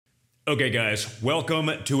Okay, guys,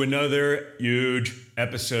 welcome to another huge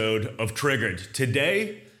episode of Triggered.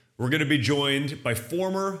 Today, we're going to be joined by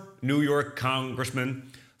former New York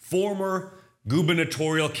congressman, former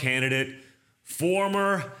gubernatorial candidate,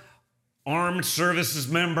 former armed services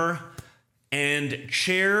member, and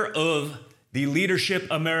chair of the Leadership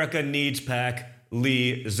America Needs PAC,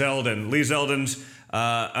 Lee Zeldin. Lee Zeldin's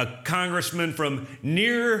a congressman from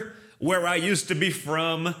near where I used to be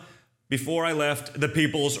from before I left the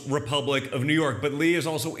People's Republic of New York. But Lee is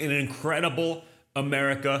also an incredible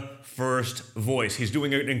America First voice. He's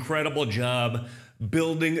doing an incredible job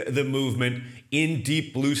building the movement in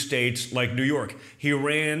deep blue states like New York. He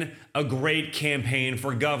ran a great campaign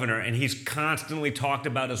for governor, and he's constantly talked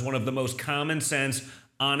about as one of the most common sense,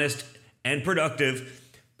 honest, and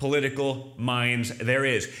productive political minds there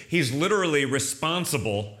is. He's literally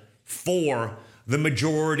responsible for the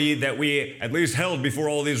majority that we at least held before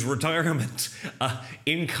all these retirements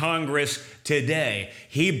in Congress today.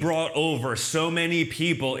 He brought over so many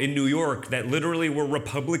people in New York that literally were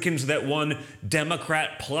Republicans that won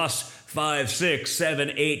Democrat plus 5, 6,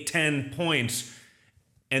 7, 8, 10 points.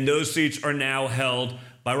 And those seats are now held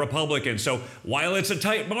by Republicans. So while it's a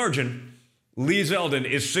tight margin, Lee Zeldin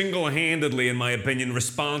is single-handedly, in my opinion,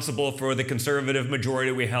 responsible for the conservative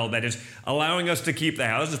majority we held that is allowing us to keep the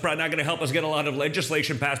House. It's probably not going to help us get a lot of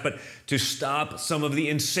legislation passed, but to stop some of the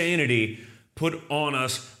insanity put on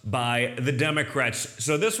us by the Democrats.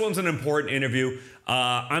 So this one's an important interview.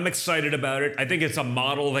 I'm excited about it. I think it's a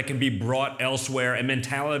model that can be brought elsewhere, a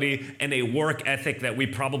mentality and a work ethic that we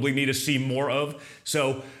probably need to see more of.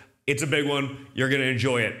 So it's a big one. You're going to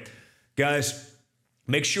enjoy it. Guys,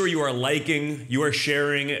 make sure you are liking, you are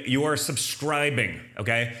sharing, you are subscribing,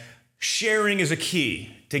 okay? Sharing is a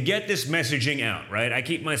key to get this messaging out, right? I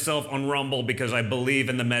keep myself on Rumble because I believe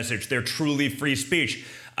in the message. They're truly free speech.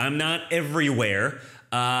 I'm not everywhere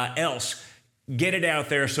else. Get it out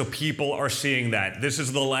there so people are seeing that. This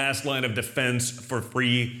is the last line of defense for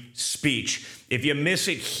free speech. If you miss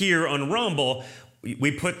it here on Rumble,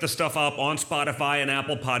 we put the stuff up on Spotify and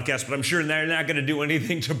Apple Podcasts, but I'm sure they're not going to do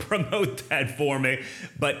anything to promote that for me.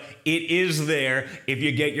 But it is there if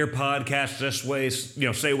you get your podcast this way,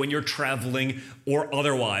 say when you're traveling or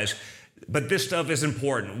otherwise. But this stuff is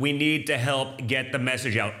important. We need to help get the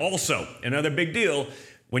message out. Also, another big deal,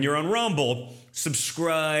 when you're on Rumble,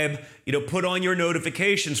 subscribe, put on your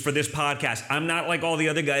notifications for this podcast. I'm not like all the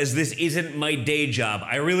other guys. This isn't my day job.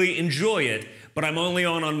 I really enjoy it, but I'm only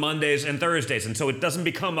on Mondays and Thursdays, and so it doesn't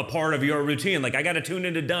become a part of your routine. Like, I got to tune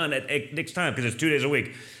into Dunn at next time because it's 2 days a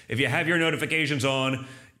week. If you have your notifications on,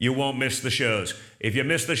 you won't miss the shows. If you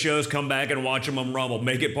miss the shows, come back and watch them on Rumble.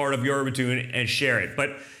 Make it part of your routine and share it.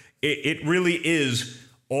 But it really is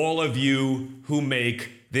all of you who make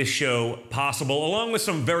this show possible, along with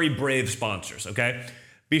some very brave sponsors, okay?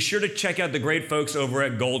 Be sure to check out the great folks over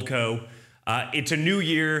at Goldco. It's a new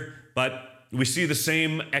year, but we see the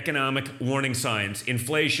same economic warning signs: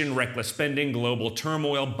 inflation, reckless spending, global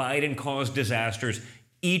turmoil, Biden-caused disasters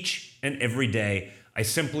each and every day. I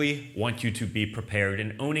simply want you to be prepared,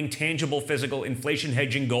 and owning tangible physical inflation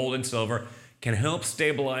hedging gold and silver can help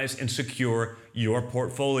stabilize and secure your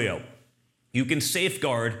portfolio. You can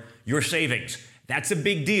safeguard your savings. That's a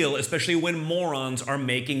big deal, especially when morons are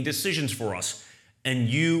making decisions for us. And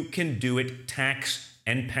you can do it tax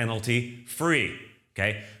and penalty free,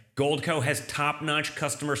 okay? Goldco has top-notch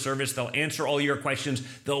customer service. They'll answer all your questions.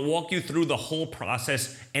 They'll walk you through the whole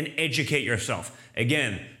process and educate yourself.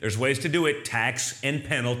 Again, there's ways to do it tax and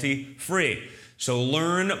penalty free. So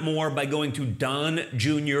learn more by going to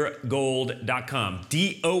donjrgold.com,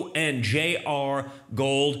 DONJR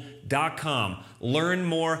gold.com. Learn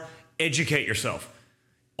more, educate yourself.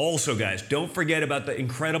 Also, guys, don't forget about the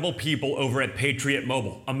incredible people over at Patriot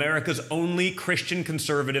Mobile, America's only Christian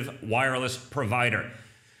conservative wireless provider.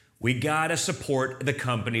 We gotta support the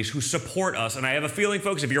companies who support us. And I have a feeling,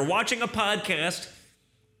 folks, if you're watching a podcast,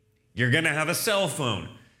 you're gonna have a cell phone.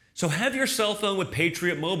 So have your cell phone with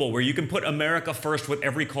Patriot Mobile, where you can put America first with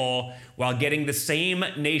every call while getting the same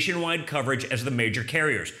nationwide coverage as the major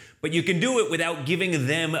carriers. But you can do it without giving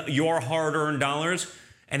them your hard-earned dollars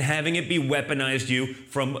and having it be weaponized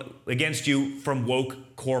against you from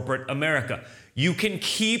woke corporate America. You can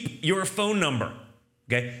keep your phone number,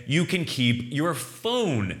 okay? You can keep your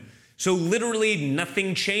phone. So literally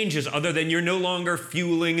nothing changes other than you're no longer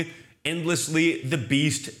fueling endlessly the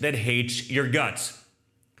beast that hates your guts.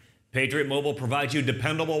 Patriot Mobile provides you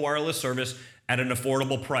dependable wireless service at an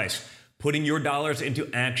affordable price, putting your dollars into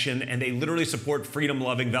action, and they literally support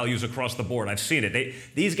freedom-loving values across the board. I've seen it.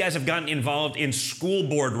 These guys have gotten involved in school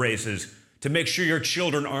board races to make sure your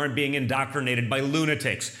children aren't being indoctrinated by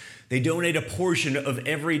lunatics. They donate a portion of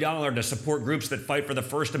every dollar to support groups that fight for the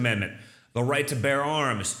First Amendment, the right to bear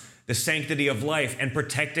arms, the sanctity of life, and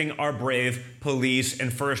protecting our brave police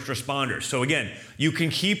and first responders. So again, you can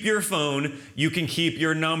keep your phone, you can keep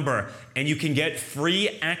your number, and you can get free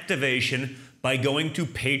activation by going to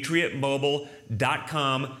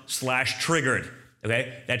patriotmobile.com/triggered.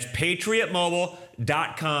 Okay, that's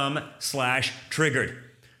patriotmobile.com/triggered.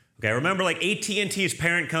 Okay, remember, like AT&T's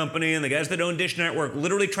parent company and the guys that own Dish Network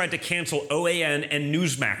literally tried to cancel OAN and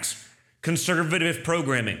Newsmax, conservative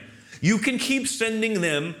programming. You can keep sending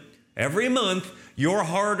them every month your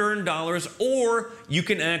hard-earned dollars, or you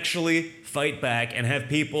can actually fight back and have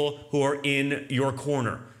people who are in your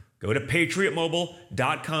corner. Go to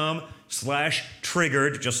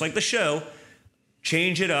patriotmobile.com/triggered, just like the show.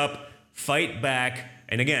 Change it up, fight back,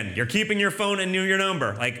 and again, you're keeping your phone and your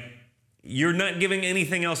number. Like, you're not giving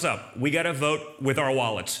anything else up. We got to vote with our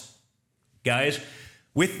wallets. Guys,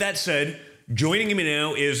 with that said, joining me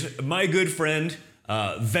now is my good friend,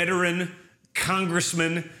 veteran,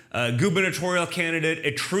 congressman, gubernatorial candidate,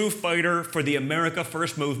 a true fighter for the America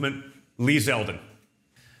First movement, Lee Zeldin.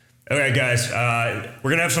 All right, guys,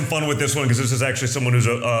 we're going to have some fun with this one because this is actually someone who's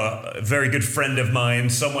a very good friend of mine.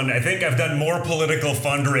 Someone, I think I've done more political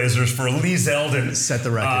fundraisers for Lee Zeldin set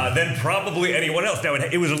the record than probably anyone else. Now,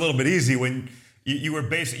 it was a little bit easy when you were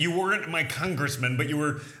you weren't my congressman, but you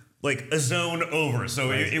were like a zone over.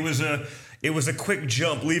 So right. it was a quick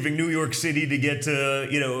jump leaving New York City to get to,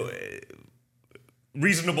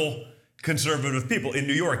 reasonable conservative people in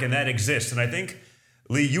New York, and that exists. And I think,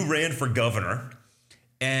 Lee, you ran for governor.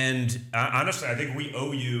 And honestly, I think we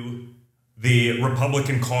owe you the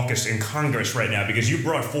Republican caucus in Congress right now because you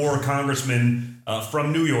brought 4 congressmen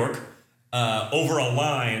from New York over a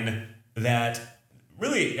line that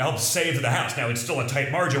really helped save the House. Now, it's still a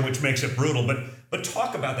tight margin, which makes it brutal. But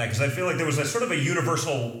talk about that because I feel like there was a sort of a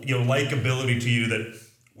universal likability to you that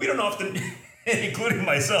we don't often, including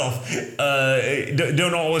myself,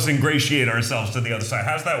 don't always ingratiate ourselves to the other side.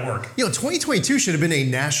 How's that work? 2022 should have been a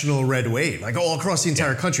national red wave, like all across the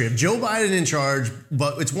entire country. If Joe Biden in charge,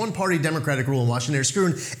 but it's one-party Democratic rule in Washington, they're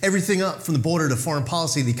screwing everything up from the border to foreign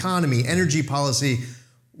policy, the economy, energy policy.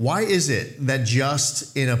 Why is it that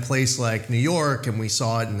just in a place like New York, and we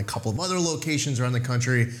saw it in a couple of other locations around the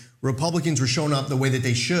country, Republicans were showing up the way that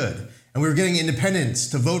they should, and we were getting independents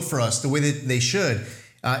to vote for us the way that they should?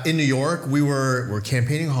 In New York, we were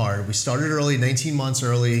campaigning hard. We started early, 19 months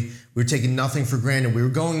early. We were taking nothing for granted. We were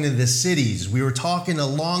going to the cities. We were talking to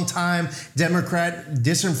longtime Democrat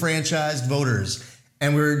disenfranchised voters.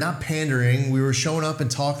 And we were not pandering. We were showing up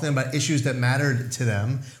and talking to them about issues that mattered to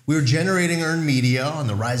them. We were generating earned media on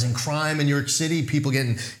the rising crime in New York City, people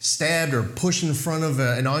getting stabbed or pushed in front of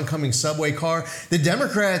an oncoming subway car. The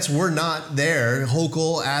Democrats were not there.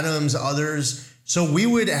 Hochul, Adams, others. So we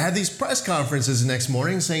would have these press conferences the next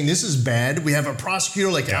morning saying, this is bad. We have a prosecutor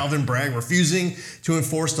like Alvin Bragg refusing to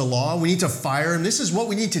enforce the law. We need to fire him. This is what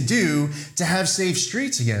we need to do to have safe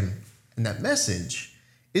streets again. And that message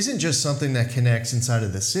isn't just something that connects inside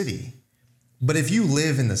of the city. But if you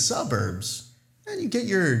live in the suburbs, and you get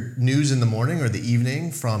your news in the morning or the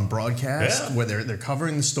evening from broadcast where they're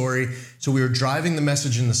covering the story. So we were driving the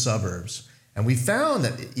message in the suburbs. And we found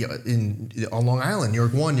that on Long Island, New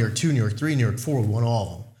York 1, New York 2, New York 3, New York 4, we won all of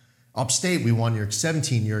them. Upstate, we won New York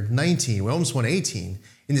 17, New York 19. We almost won 18.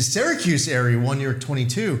 In the Syracuse area, we won New York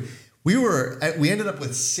 22. We ended up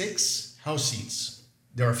with 6 House seats.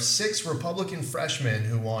 There are 6 Republican freshmen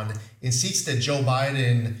who won in seats that Joe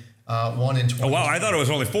Biden won in 2020. Oh, wow. I thought it was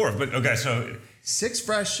only 4. But okay, so 6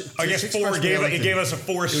 fresh. I guess 4 gave us a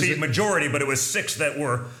 4-seat majority, but it was 6 that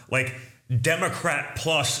were like Democrat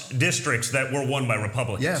plus districts that were won by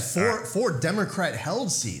Republicans. Yeah, 4 Democrat-held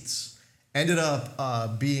seats ended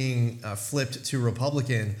up being flipped to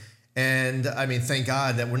Republican. And I mean, thank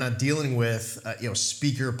God that we're not dealing with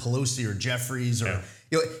Speaker Pelosi or Jeffries or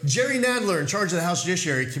Jerry Nadler in charge of the House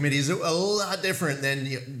Judiciary Committee is a lot different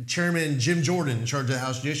than Chairman Jim Jordan in charge of the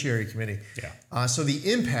House Judiciary Committee. Yeah. So the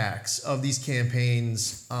impacts of these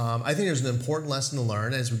campaigns, I think there's an important lesson to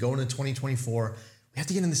learn as we go into 2024. We have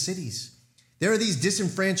to get in the cities. There are these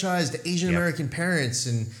disenfranchised Asian American parents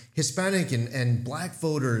and Hispanic and Black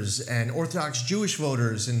voters and Orthodox Jewish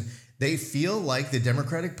voters, and they feel like the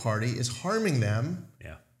Democratic Party is harming them.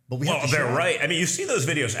 Yeah. But they're right. I mean, you see those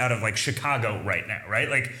videos out of like Chicago right now, right?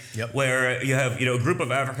 Like where you have, a group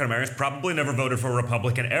of African Americans probably never voted for a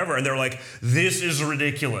Republican ever, and they're like, this is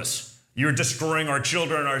ridiculous. You're destroying our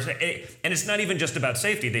children. And it's not even just about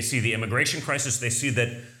safety. They see the immigration crisis. They see that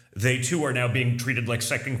they too are now being treated like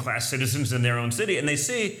second-class citizens in their own city, and they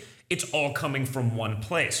see it's all coming from one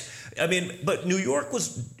place. I mean, but New York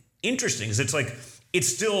was interesting because it's like it's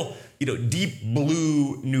still, deep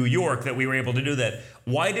blue New York that we were able to do that.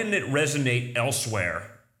 Why didn't it resonate elsewhere?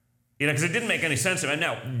 Because it didn't make any sense. And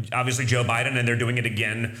now, obviously, Joe Biden, and they're doing it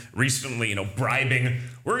again recently, bribing.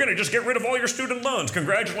 We're going to just get rid of all your student loans.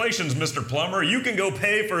 Congratulations, Mr. Plummer. You can go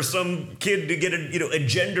pay for some kid to get a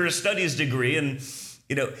gender studies degree. And,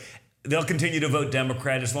 they'll continue to vote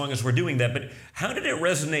Democrat as long as we're doing that. But how did it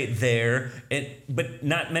resonate there, but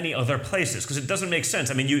not many other places? Because it doesn't make sense.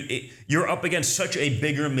 I mean, you're up against such a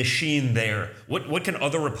bigger machine there. What can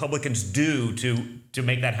other Republicans do to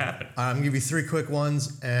make that happen? I'm going to give you 3 quick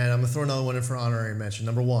ones, and I'm going to throw another one in for honorary mention.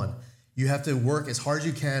 Number 1, you have to work as hard as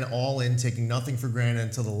you can, all in, taking nothing for granted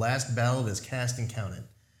until the last ballot is cast and counted.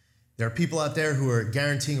 There are people out there who are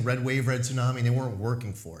guaranteeing red wave, red tsunami, and they weren't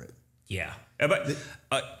working for it. Yeah. But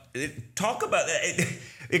talk about that.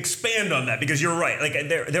 Expand on that, because you're right. Like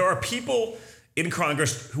there are people in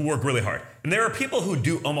Congress who work really hard, and there are people who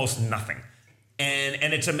do almost nothing.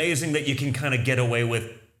 And it's amazing that you can kind of get away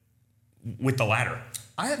with the latter.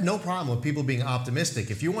 I have no problem with people being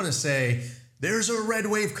optimistic. If you want to say, there's a red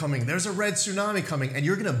wave coming, there's a red tsunami coming, and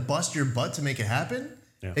you're going to bust your butt to make it happen,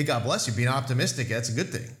 hey, God bless you. Being optimistic, that's a good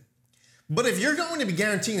thing. But if you're going to be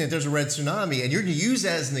guaranteeing that there's a red tsunami and you're going to use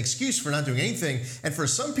that as an excuse for not doing anything, and for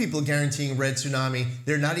some people guaranteeing red tsunami,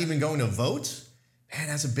 they're not even going to vote, man,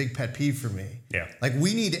 that's a big pet peeve for me. Yeah. Like,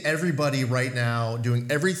 we need everybody right now doing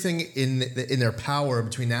everything in their power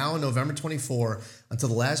between now and November 24 until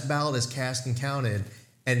the last ballot is cast and counted.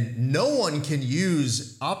 And no one can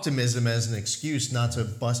use optimism as an excuse not to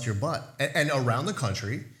bust your butt. And around the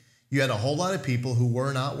country, you had a whole lot of people who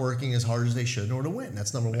were not working as hard as they should in order to win.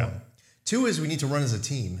 That's number 1. 2 is we need to run as a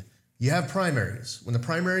team. You have primaries. When the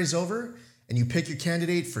primary is over and you pick your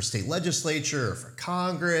candidate for state legislature or for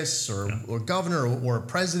Congress or governor or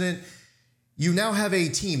president, you now have a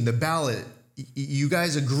team. The ballot, you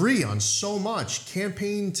guys agree on so much.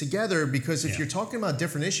 Campaign together, because if you're talking about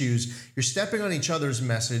different issues, you're stepping on each other's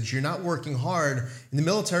message. You're not working hard. In the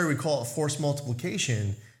military, we call it force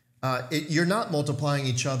multiplication. You're not multiplying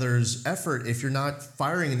each other's effort if you're not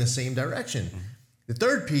firing in the same direction. Mm-hmm. The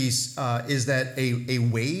third piece is that a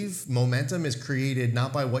wave momentum is created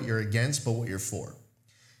not by what you're against, but what you're for.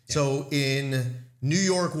 Yeah. So in New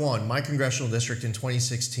York 1, my congressional district in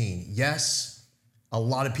 2016, yes, a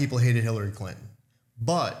lot of people hated Hillary Clinton.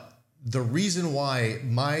 But the reason why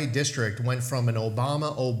my district went from an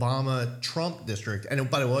Obama-Trump district,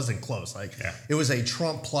 but it wasn't close. It was a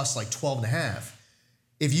Trump plus 12.5.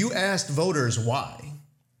 If you asked voters why,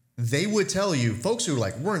 they would tell you, folks who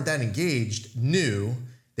weren't that engaged knew.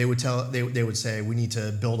 They would say, we need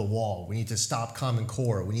to build a wall, we need to stop Common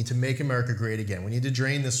Core, we need to make America great again, we need to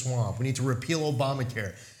drain the swamp, we need to repeal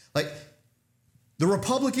Obamacare. The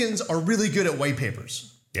Republicans are really good at white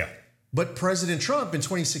papers. Yeah. But President Trump in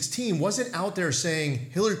 2016 wasn't out there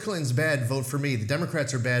saying, Hillary Clinton's bad, vote for me, the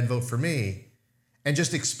Democrats are bad, vote for me, and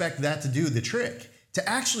just expect that to do the trick. To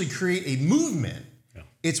actually create a movement,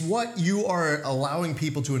 it's what you are allowing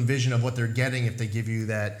people to envision of what they're getting if they give you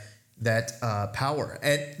that power.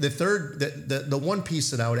 And the third, the one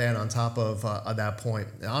piece that I would add on top of that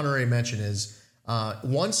point, the honorary mention is,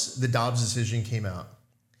 once the Dobbs decision came out,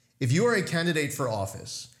 if you are a candidate for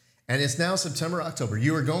office, and it's now September, October,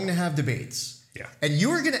 you are going to have debates. Yeah. And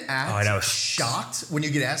you are going to act shocked when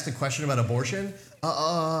you get asked a question about abortion.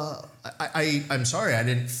 I'm sorry, I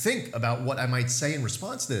didn't think about what I might say in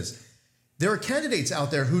response to this. There are candidates out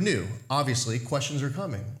there who knew, obviously, questions are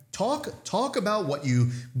coming. Talk about what you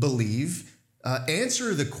believe,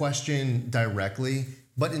 answer the question directly,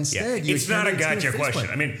 but instead it's not a gotcha question.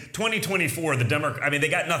 I mean, 2024, they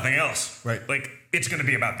got nothing else. Right. It's going to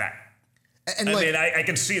be about that. And I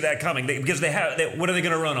can see that coming because what are they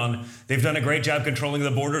going to run on? They've done a great job controlling the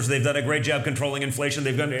borders. They've done a great job controlling inflation.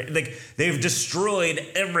 They've destroyed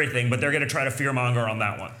everything, but they're going to try to fearmonger on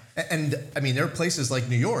that one. And there are places like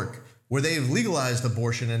New York where they've legalized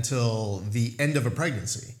abortion until the end of a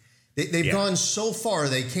pregnancy. They've gone so far,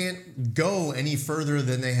 they can't go any further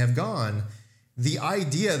than they have gone. The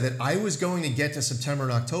idea that I was going to get to September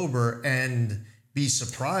and October and be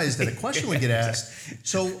surprised that a question would get asked.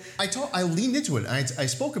 So I leaned into it. I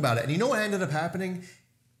spoke about it. And you know what ended up happening?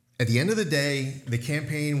 At the end of the day, the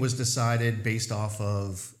campaign was decided based off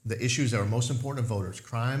of the issues that were most important to voters.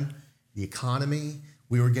 Crime, the economy,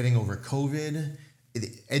 we were getting over COVID,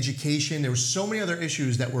 education. There were so many other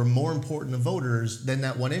issues that were more important to voters than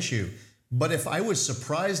that one issue. But if I was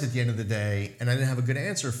surprised at the end of the day and I didn't have a good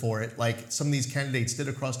answer for it, like some of these candidates did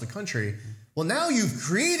across the country, well, now you've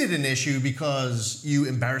created an issue because you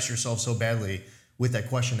embarrassed yourself so badly with that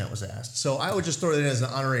question that was asked. So I would just throw that in as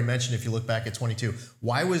an honorary mention if you look back at 22.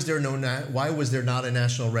 Why was there not a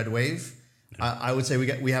national red wave? I would say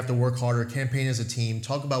we have to work harder, campaign as a team,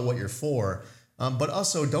 talk about what you're for, but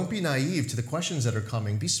also don't be naive to the questions that are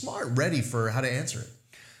coming. Be smart, ready for how to answer it.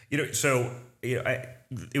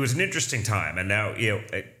 It was an interesting time, and now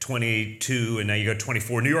at 22, and now you go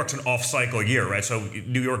 24. New York's an off-cycle year, right? So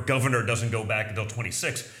New York governor doesn't go back until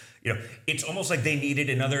 26. It's almost like they needed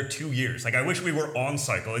another 2 years. Like I wish we were on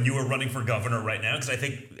cycle and you were running for governor right now, because I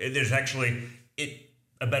think there's actually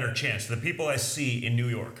a better chance. The people I see in New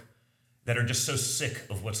York that are just so sick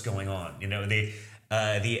of what's going on,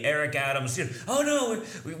 the Eric Adams, oh no,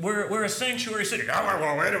 we're a sanctuary city. Oh,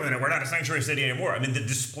 well, wait a minute, we're not a sanctuary city anymore. I mean, the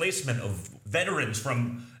displacement of veterans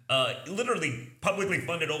from literally publicly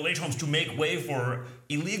funded old age homes to make way for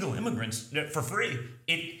illegal immigrants for free.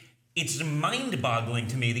 It's mind-boggling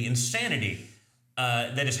to me, the insanity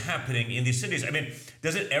that is happening in these cities. I mean,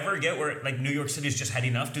 does it ever get where like New York City's just had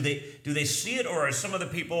enough? Do they see it, or are some of the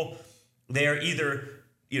people, they are either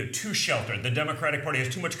too sheltered? The Democratic Party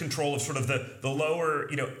has too much control of sort of the lower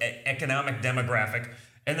economic demographic,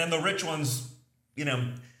 and then the rich ones,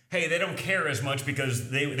 hey, they don't care as much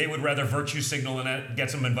because they would rather virtue signal, and that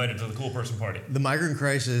gets them invited to the cool person party. The migrant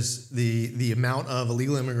crisis, the amount of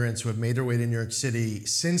illegal immigrants who have made their way to New York City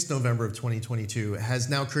since November of 2022 has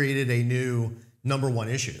now created a new number one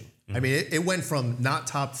issue. Mm-hmm. I mean, it went from not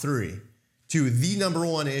top three to the number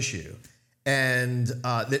one issue, and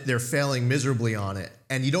they're failing miserably on it.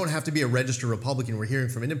 And you don't have to be a registered Republican. We're hearing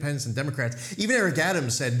from independents and Democrats. Even Eric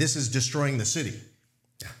Adams said this is destroying the city.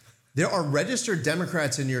 There are registered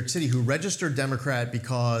Democrats in New York City who register Democrat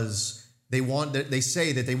because they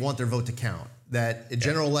say that they want their vote to count. That a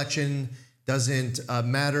general election doesn't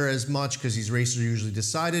matter as much because these races are usually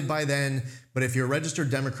decided by then. But if you're a registered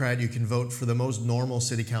Democrat, you can vote for the most normal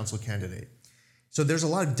city council candidate. So there's a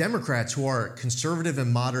lot of Democrats who are conservative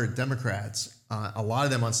and moderate Democrats. A lot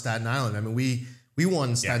of them on Staten Island. I mean, we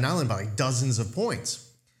won Staten Island by like dozens of points.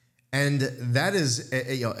 And that is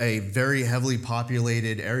a very heavily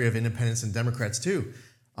populated area of independents and Democrats too.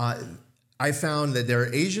 I found that there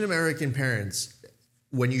are Asian American parents,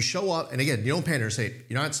 when you show up, and again, you don't pander, say,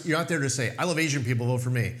 you're not there to say, I love Asian people, vote for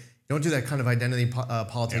me. You don't do that kind of identity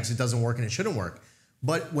politics. Yeah. It doesn't work and it shouldn't work.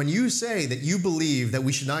 But when you say that you believe that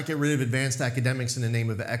we should not get rid of advanced academics in the name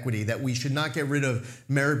of equity, that we should not get rid of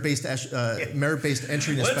merit-based entry into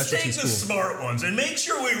specialty schools. Let's take the smart ones and make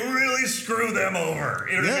sure we really screw them over.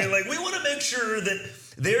 You know what I mean? Like, we want to make sure that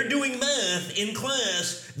they're doing math in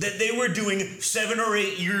class that they were doing 7 or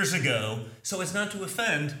 8 years ago, so as not to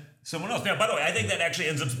offend someone else. Now, by the way, I think that actually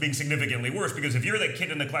ends up being significantly worse, because if you're the kid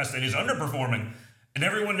in the class that is underperforming and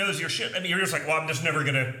everyone knows your shit, I mean, you're just like, well, I'm just never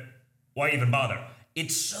going to, why even bother?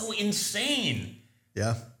 It's so insane.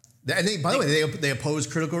 Yeah. And by the way, they oppose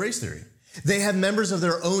critical race theory. They have members of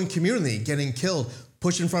their own community getting killed,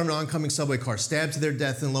 pushed in front of an oncoming subway car, stabbed to their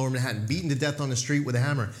death in Lower Manhattan, beaten to death on the street with a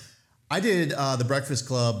hammer. I did the Breakfast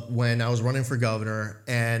Club when I was running for governor,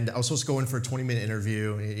 and I was supposed to go in for a 20-minute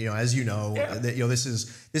intervw. As you know, this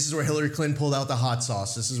is where Hillary Clinton pulled out the hot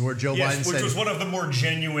sauce. This is where Joe Biden said, which was one of the more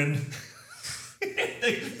genuine.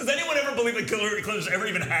 Does anyone ever believe that Hillary Clinton's ever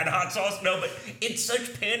even had hot sauce? No, but it's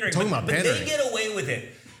such pandering. But they get away with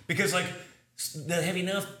it because, like, they have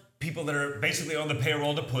enough people that are basically on the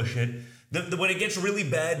payroll to push it. When it gets really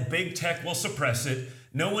bad, big tech will suppress it.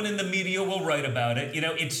 No one in the media will write about it.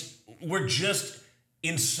 We're just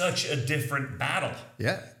in such a different battle.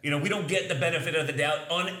 Yeah. We don't get the benefit of the doubt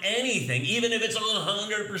on anything, even if it's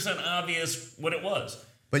 100% obvious what it was.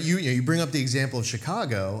 But you bring up the example of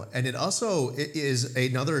Chicago, and it also is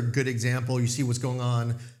another good example. You see what's going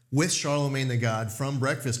on with Charlemagne the God from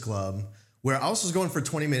Breakfast Club, where I also was going for a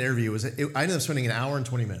 20-minute interview. I ended up spending an hour and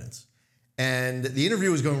 20 minutes. And the interview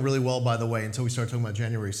was going really well, by the way, until we started talking about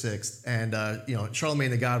January 6th. And,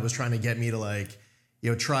 Charlemagne the God was trying to get me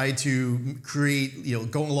to try to create,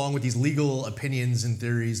 going along with these legal opinions and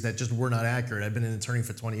theories that just were not accurate. I've been an attorney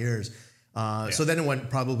for 20 years. So then it went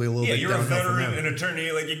probably a little bit downhill. Yeah, you're a veteran, an attorney,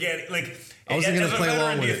 you get I wasn't going to play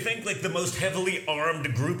along with it. Do you think the most heavily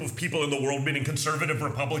armed group of people in the world, meaning conservative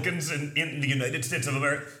Republicans in the United States of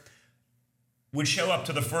America, would show up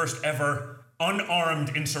to the first ever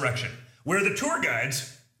unarmed insurrection, where the tour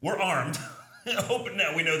guides were armed?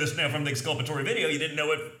 Now we know this now from the exculpatory video. You didn't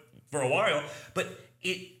know it for a while, but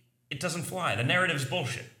it doesn't fly. The narrative's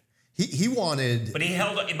bullshit. He wanted, but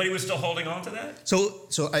he was still holding on to that. So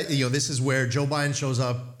this is where Joe Biden shows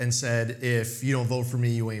up and said, "If you don't vote for me,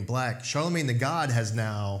 you ain't black." Charlemagne the God has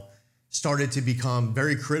now started to become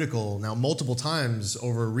very critical now multiple times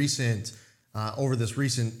over this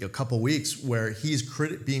recent couple weeks, where he's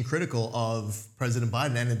being critical of President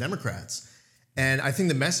Biden and the Democrats. And I think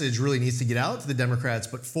the message really needs to get out to the Democrats,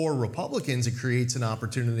 but for Republicans, it creates an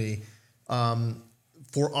opportunity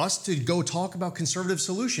for us to go talk about conservative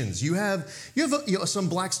solutions. You have some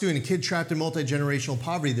black student, a kid trapped in multi-generational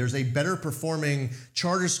poverty. There's a better performing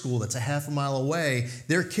charter school that's a half a mile away.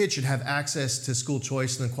 Their kid should have access to school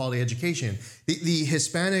choice and quality education. The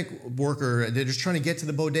Hispanic worker, they're just trying to get to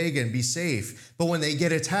the bodega and be safe. But when they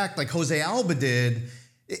get attacked like Jose Alba did,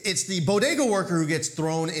 it's the bodega worker who gets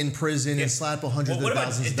thrown in prison and slapped hundreds of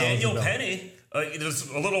thousands of dollars. Daniel Penny, just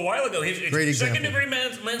a little while ago, he's second-degree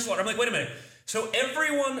manslaughter. I'm like, wait a minute. So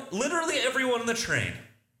literally everyone on the train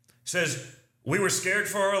says, we were scared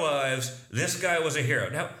for our lives. This guy was a hero.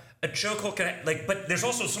 Now, a chokehold but there's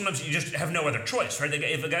also sometimes you just have no other choice, right?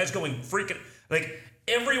 If a guy's going freaking,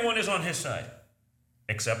 everyone is on his side,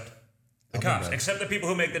 except the cops, except the people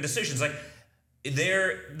who make the decisions. Like,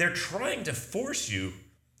 they're trying to force you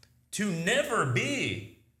to never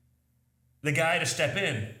be the guy to step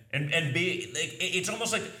in and be, it's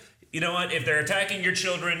almost like, you know what? If they're attacking your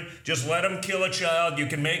children, just let them kill a child. You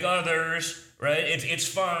can make others, right? It's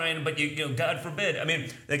fine, but you know, God forbid. I mean,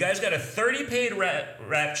 the guy's got a 30-page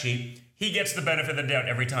rap sheet. He gets the benefit of the doubt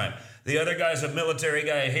every time. The other guy's a military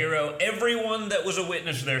guy, a hero. Everyone that was a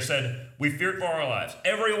witness there said, we feared for our lives.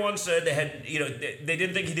 Everyone said they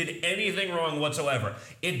didn't think he did anything wrong whatsoever.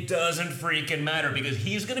 It doesn't freaking matter because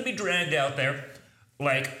he's going to be dragged out there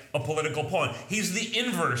like a political pawn. He's the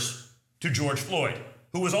inverse to George Floyd,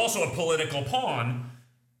 who was also a political pawn,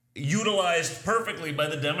 utilized perfectly by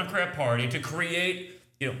the Democrat Party to create,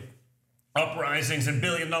 uprisings and $1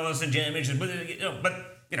 billion in damage, and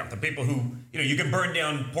the people who, you can burn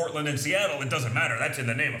down Portland and Seattle, it doesn't matter. That's in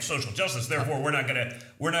the name of social justice. Therefore, we're not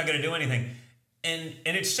gonna do anything. And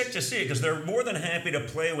it's sick to see because they're more than happy to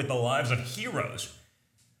play with the lives of heroes.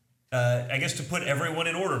 I guess to put everyone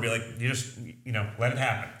in order, be like, you just, let it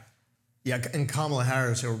happen. Yeah, and Kamala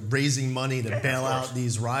Harris are raising money to bail out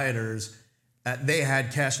these rioters. They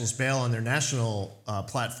had cashless bail on their national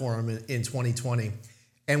platform in 2020.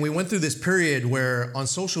 And we went through this period where on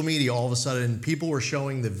social media, all of a sudden, people were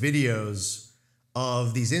showing the videos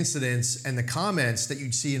of these incidents, and the comments that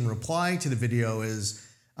you'd see in reply to the video is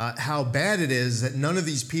how bad it is that none of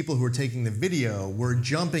these people who were taking the video were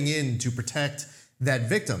jumping in to protect that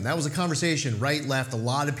victim. That was a conversation, right, left. A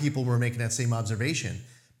lot of people were making that same observation.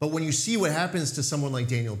 But when you see what happens to someone like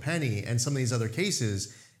Daniel Penny and some of these other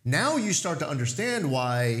cases, now you start to understand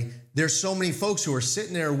why there's so many folks who are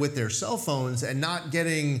sitting there with their cell phones and not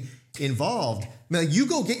getting involved. I mean, you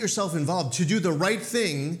go get yourself involved to do the right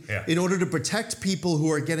thing in order to protect people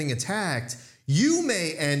who are getting attacked. You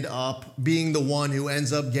may end up being the one who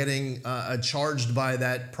ends up getting charged by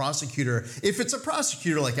that prosecutor, if it's a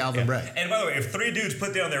prosecutor like Alvin Bragg. And by the way, if 3 dudes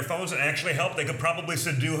put down their phones and actually helped, they could probably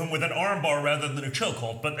subdue him with an armbar rather than a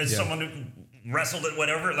chokehold. But as someone who wrestled it,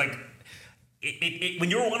 whatever, when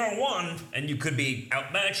you're one-on-one and you could be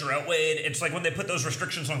outmatched or outweighed, it's like when they put those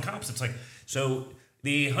restrictions on cops, it's like, so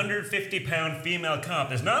the 150-pound female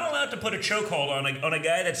cop is not allowed to put a chokehold on a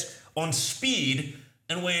guy that's on speed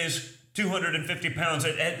and weighs 250 pounds.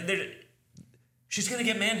 She's going to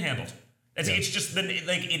get manhandled. It's just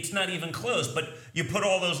it's not even close, but you put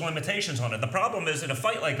all those limitations on it. The problem is in a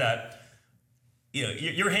fight like that,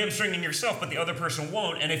 you're hamstringing yourself, but the other person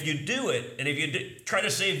won't. And if you do it, and if you try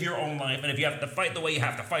to save your own life, and if you have to fight the way you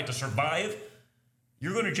have to fight to survive,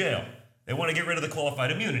 you're going to jail. They want to get rid of the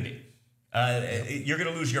qualified immunity. You're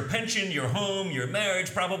going to lose your pension, your home, your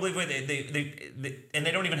marriage, probably. And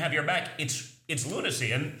they don't even have your back. It's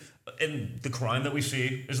lunacy, and the crime that we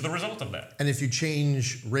see is the result of that. And if you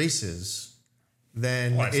change races,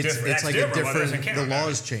 then it's like a different. The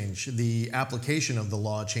laws change. The application of the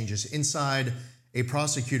law changes inside a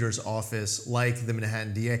prosecutor's office, like the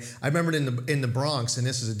Manhattan DA. I remember in the Bronx, and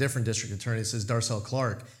this is a different district attorney. This is Darcel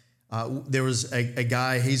Clark. There was a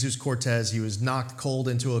guy, Jesus Cortez. He was knocked cold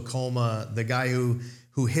into a coma. The guy who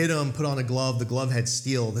hit him put on a glove. The glove had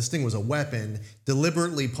steel. This thing was a weapon.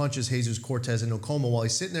 Deliberately punches Jesus Cortez into a coma. While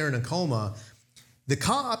he's sitting there in a coma, the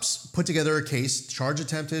cops put together a case, charge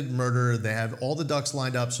attempted murder. They have all the ducks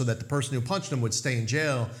lined up so that the person who punched him would stay in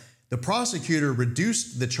jail. The prosecutor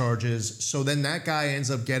reduced the charges, so then that guy ends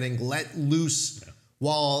up getting let loose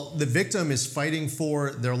while the victim is fighting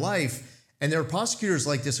for their life. And there are prosecutors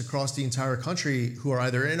like this across the entire country who are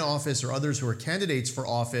either in office or others who are candidates for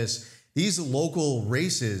office. These local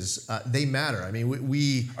races, they matter. I mean,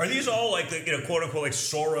 we are these all like the quote unquote like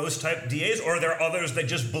Soros type DAs, or are there others that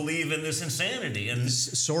just believe in this insanity? And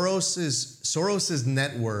Soros's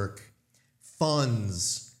network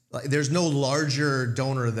funds. There's no larger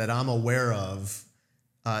donor that I'm aware of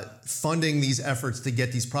funding these efforts to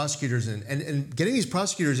get these prosecutors in, and getting these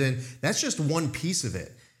prosecutors in. That's just one piece of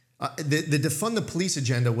it. The defund the police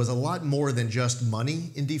agenda was a lot more than just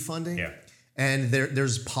money in defunding. Yeah. And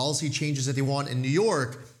there's policy changes that they want. In New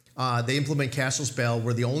York, they implement cashless bail.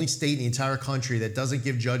 We're the only state in the entire country that doesn't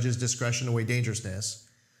give judges discretion to weigh dangerousness.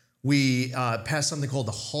 We passed something called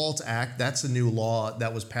the HALT Act. That's a new law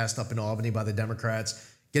that was passed up in Albany by the Democrats,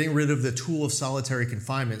 getting rid of the tool of solitary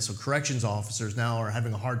confinement. So corrections officers now are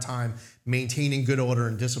having a hard time maintaining good order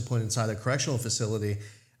and discipline inside the correctional facility.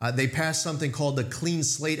 They passed something called the Clean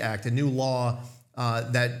Slate Act, a new law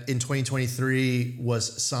that in 2023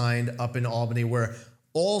 was signed up in Albany, where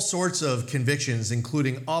all sorts of convictions,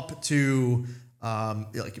 including up to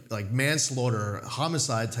like manslaughter,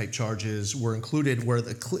 homicide type charges, were included, where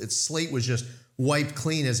the slate was just wiped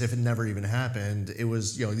clean as if it never even happened. It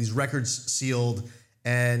was, these records sealed,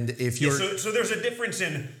 and if you're so there's a difference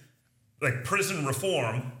in like prison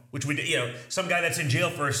reform, which some guy that's in jail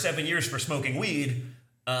for 7 years for smoking weed,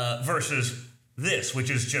 versus this, which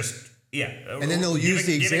is just. Yeah, and then they'll use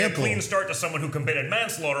the example. Giving a clean start to someone who committed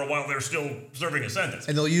manslaughter while they're still serving a sentence.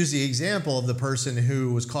 And they'll use the example of the person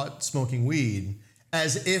who was caught smoking weed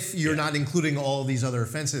as if you're not including all these other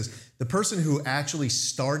offenses. The person who actually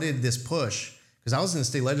started this push, because I was in the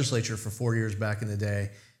state legislature for 4 years back in the day,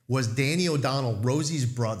 was Danny O'Donnell, Rosie's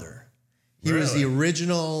brother. He was the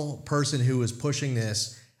original person who was pushing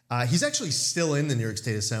this. He's actually still in the New York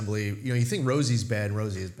State Assembly. You think Rosie's bad, and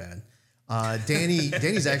Rosie is bad.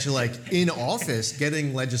 Danny's actually like in office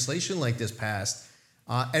getting legislation like this passed.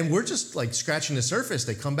 And we're just like scratching the surface.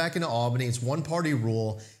 They come back into Albany. It's one party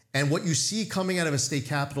rule. And what you see coming out of a state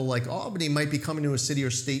capital like Albany might be coming to a city or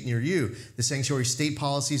state near you. The sanctuary state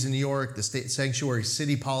policies in New York, the state sanctuary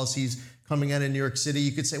city policies coming out of New York City.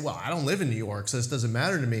 You could say, well, I don't live in New York, so this doesn't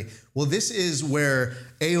matter to me. Well, this is where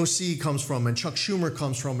AOC comes from, and Chuck Schumer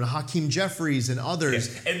comes from, and Hakeem Jeffries and others.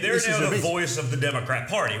 Yes. And they're now the voice of the Democrat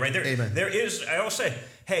Party, right? Amen. There is, I always say,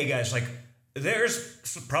 hey guys, like there's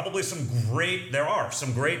probably some great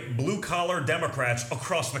blue-collar Democrats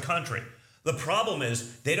across the country. The problem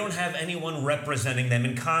is they don't have anyone representing them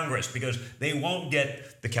in Congress because they won't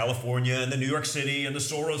get the California and the New York City and the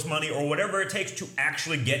Soros money or whatever it takes to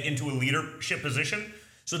actually get into a leadership position.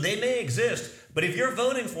 So they may exist, but if you're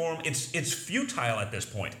voting for them, it's futile at this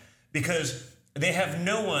point because they have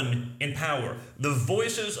no one in power. The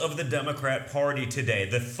voices of the Democrat Party today,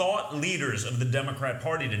 the thought leaders of the Democrat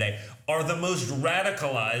Party today, are the most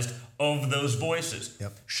radicalized of those voices.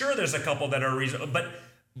 Yep. Sure, there's a couple that are reasonable,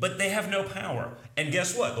 but they have no power. And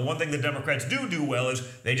guess what? The one thing the Democrats do well is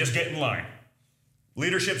they just get in line.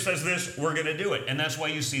 Leadership says this, we're going to do it. And that's why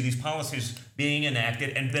you see these policies being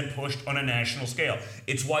enacted and then pushed on a national scale.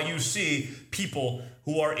 It's why you see people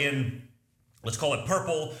who are in, let's call it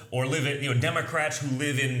purple, or live in, Democrats who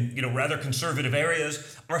live in, rather conservative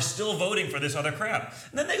areas are still voting for this other crap.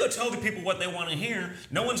 And then they go tell the people what they want to hear.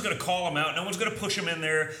 No one's going to call them out. No one's going to push them in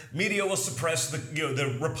there. Media will suppress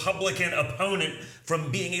the Republican opponent from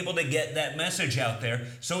being able to get that message out there.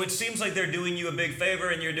 So it seems like they're doing you a big favor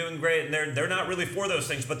and you're doing great. And they're not really for those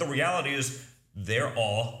things. But the reality is they're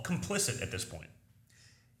all complicit at this point.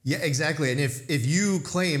 Yeah, exactly. And if you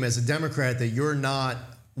claim as a Democrat that you're not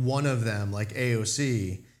one of them, like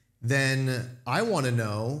AOC, then I want to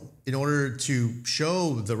know, in order to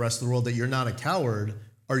show the rest of the world that you're not a coward,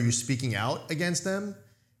 are you speaking out against them?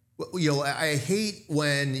 I hate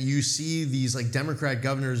when you see these like Democrat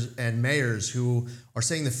governors and mayors who are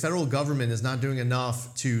saying the federal government is not doing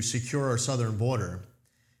enough to secure our southern border,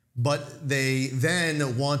 but they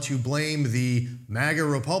then want to blame the MAGA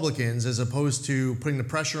Republicans as opposed to putting the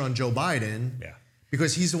pressure on Joe Biden. Yeah.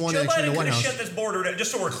 Because he's the one Joe that's in the White House. Joe Biden could have shut this border down,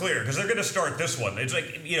 just so we're clear, because they're going to start this one. It's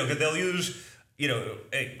like, they'll use,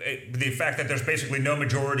 the fact that there's basically no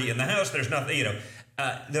majority in the House. There's nothing,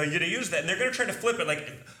 they're going to use that, and they're going to try to flip it. Like,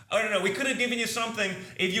 I don't know, we could have given you something.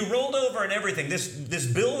 If you rolled over and everything, this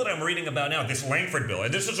bill that I'm reading about now, this Langford bill,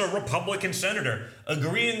 and this is a Republican senator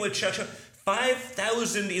agreeing with Chuck Schumer,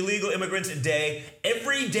 5,000 illegal immigrants a day,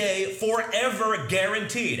 every day, forever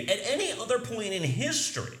guaranteed. At any other point in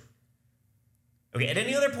history, at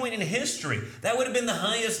any other point in history, that would have been the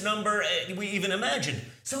highest number we even imagined.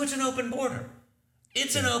 So it's an open border.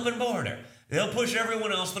 It's an open border. They'll push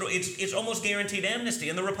everyone else through. It's almost guaranteed amnesty,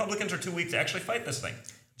 and the Republicans are too weak to actually fight this thing.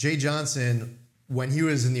 Jay Johnson, when he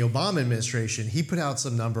was in the Obama administration, he put out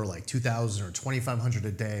some number like 2,000 or 2,500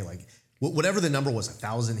 a day, like whatever the number was,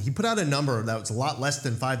 1,000. He put out a number that was a lot less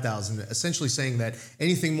than 5,000, essentially saying that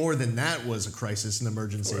anything more than that was a crisis and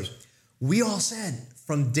emergency. We all said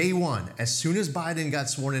from day one, as soon as Biden got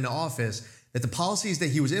sworn into office, that the policies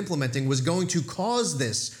that he was implementing was going to cause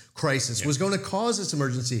this crisis, was going to cause this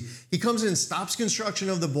emergency. He comes in, stops construction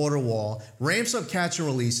of the border wall, ramps up catch and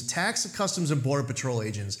release, attacks the Customs and Border Patrol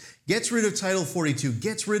agents, gets rid of Title 42,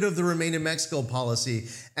 gets rid of the Remain in Mexico policy,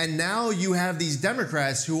 and now you have these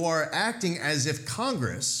Democrats who are acting as if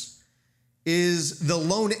Congress is the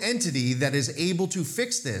lone entity that is able to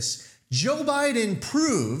fix this. Joe Biden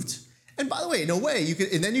proved, and by the way, in a way, you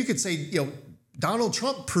could say, Donald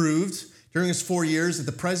Trump proved during his 4 years that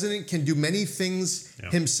the president can do many things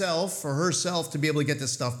himself or herself to be able to get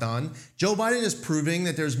this stuff done. Joe Biden is proving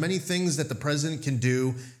that there's many things that the president can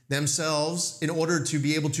do themselves in order to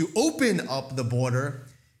be able to open up the border.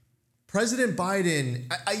 President Biden,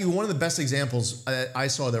 one of the best examples I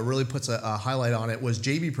saw that really puts a highlight on it was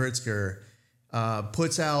J.B. Pritzker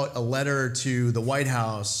puts out a letter to the White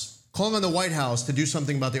House, calling on the White House to do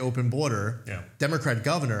something about the open border, Democrat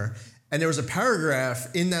governor. And there was a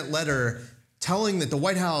paragraph in that letter telling that the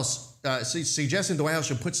White House, suggesting the White House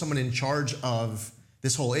should put someone in charge of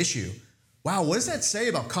this whole issue. Wow, what does that say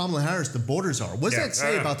about Kamala Harris, the borders are? What does that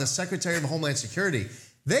say about the Secretary of Homeland Security?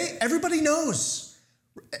 Everybody knows.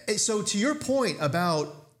 So to your point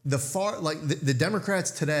about the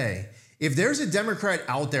Democrats today, if there's a Democrat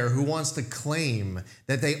out there who wants to claim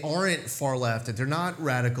that they aren't far left, that they're not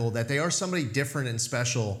radical, that they are somebody different and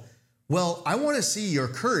special, well, I want to see your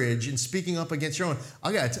courage in speaking up against your own.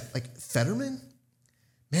 Fetterman,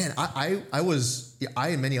 man, I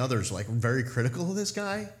and many others very critical of this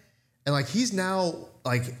guy, and he's now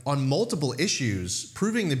on multiple issues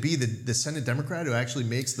proving to be the Senate Democrat who actually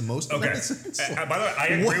makes the most of medicines. By the way, I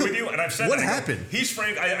agree with you, and I've said what happened. He's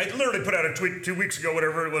frank. I literally put out a tweet 2 weeks ago,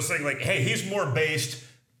 whatever it was, saying hey, he's more based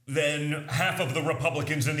than half of the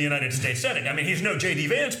Republicans in the United States Senate. I mean, he's no J.D.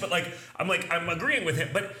 Vance, but I'm agreeing with him,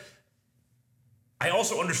 but I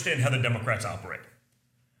also understand how the Democrats operate.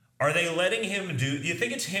 Are they letting him do you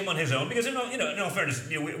think it's him on his own? Because in all fairness,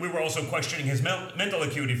 we were also questioning his mental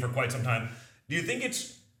acuity for quite some time. Do you think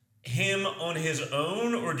it's him on his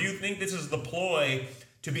own, or do you think this is the ploy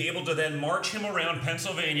to be able to then march him around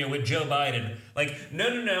Pennsylvania with Joe Biden?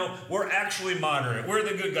 No, we're actually moderate. We're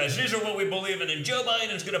the good guys. These are what we believe in, and Joe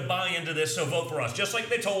Biden's going to buy into this, so vote for us. Just like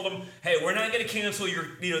they told him, hey, we're not going to cancel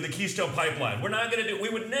the Keystone Pipeline. We're not going to we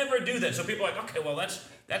would never do that. So people are like, okay, well,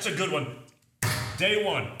 that's a good one. Day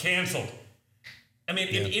one, canceled. I mean,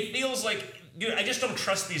 it feels like, I just don't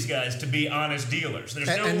trust these guys to be honest dealers.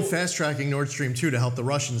 And fast-tracking Nord Stream 2 to help the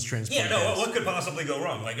Russians transport gas. What could possibly go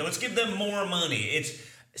wrong? Let's give them more money.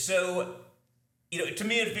 So, to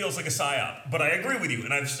me it feels like a psyop. But I agree with you,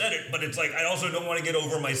 and I've said it, but it's I also don't want to get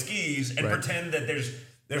over my skis and pretend that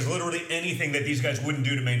there's literally anything that these guys wouldn't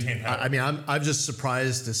do to maintain power. I mean, I'm just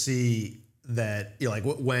surprised to see that,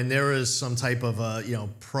 when there is some type of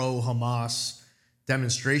pro-Hamas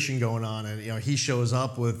demonstration going on, and he shows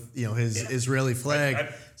up with his Israeli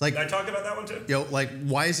flag. I talked about that one too.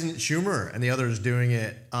 Why isn't Schumer and the others doing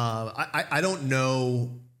it? I don't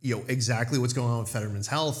know exactly what's going on with Fetterman's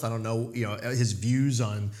health. I don't know his views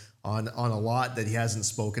on a lot that he hasn't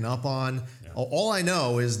spoken up on. Yeah. All I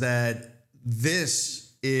know is that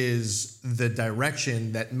this is the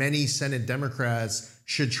direction that many Senate Democrats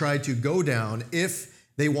should try to go down if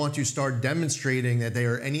they want to start demonstrating that they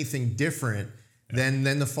are anything different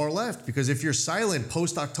than the far left. Because if you're silent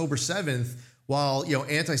post October 7th, while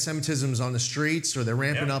anti-Semitism is on the streets, or they're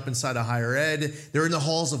ramping up inside of higher ed, they're in the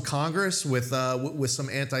halls of Congress with some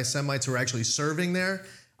anti-Semites who are actually serving there.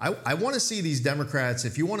 I want to see these Democrats,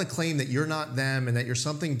 if you want to claim that you're not them and that you're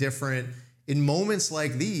something different, in moments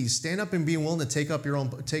like these, stand up and be willing to take on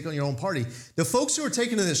your own party. The folks who are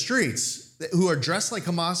taking to the streets, who are dressed like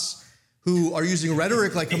Hamas, who are using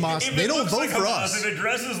rhetoric like Hamas, they don't vote for us. If it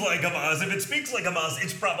dresses like Hamas, if it speaks like Hamas,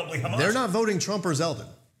 it's probably Hamas. They're not voting Trump or Zeldin.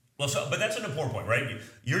 Well, but that's an important point, right?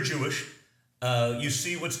 You're Jewish. You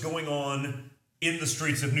see what's going on in the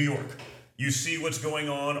streets of New York. You see what's going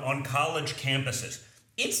on college campuses.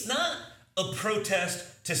 It's not a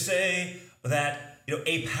protest to say that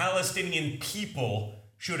a Palestinian people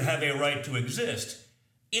should have a right to exist.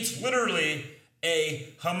 It's literally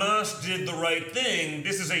Hamas did the right thing.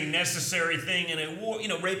 This is a necessary thing in a war,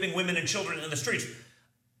 raping women and children in the streets.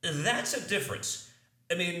 That's a difference.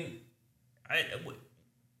 I mean,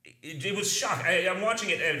 it was shocking. I'm watching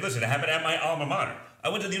it. Listen, it happened at my alma mater. I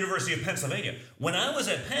went to the University of Pennsylvania. When I was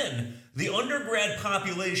at Penn, the undergrad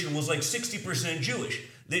population was 60% Jewish.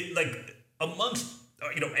 Amongst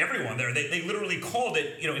everyone there, they literally called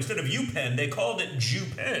it, instead of UPenn, they called it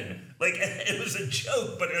JewPenn. It was a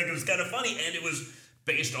joke, but it was kind of funny, and it was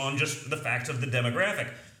based on just the facts of the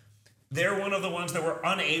demographic. They're one of the ones that were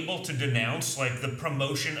unable to denounce the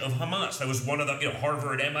promotion of Hamas. That was one of the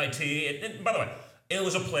Harvard, MIT, and by the way, It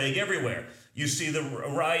was a plague everywhere. You see the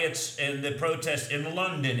riots and the protests in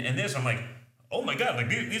London and this. I'm like, oh my God, like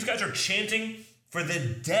these guys are chanting for the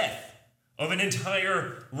death of an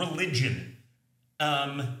entire religion.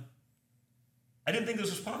 I didn't think this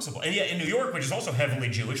was possible. And yet in New York, which is also heavily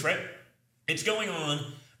Jewish, right? It's going on,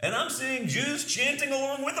 and I'm seeing Jews chanting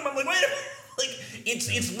along with them. I'm like, wait a minute. Like,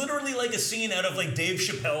 it's literally like a scene out of like Dave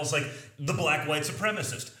Chappelle's like The Black White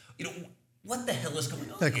Supremacist. You know, what the hell is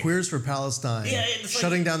going on Like here? Queers for Palestine, it's like,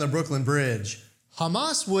 shutting down the Brooklyn Bridge.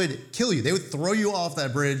 Hamas would kill you. They would throw you off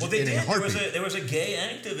that bridge Well, they in did. a heartbeat. There was a gay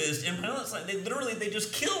activist in Palestine. They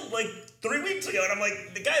just killed like 3 weeks ago. And I'm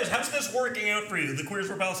like, guys, how's this working out for you? The Queers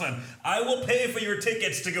for Palestine. I will pay for your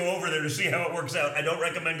tickets to go over there to see how it works out. I don't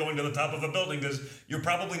recommend going to the top of a building because you're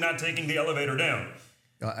probably not taking the elevator down.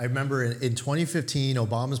 I remember in 2015,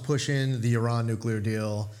 Obama's pushing the Iran nuclear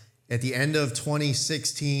deal. At the end of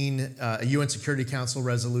 2016, a UN Security Council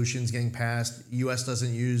resolution is getting passed. U.S.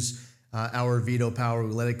 doesn't use our veto power.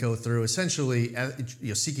 We let it go through, essentially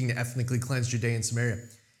seeking to ethnically cleanse Judea and Samaria.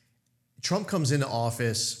 Trump comes into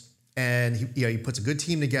office and he puts a good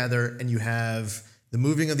team together, and you have the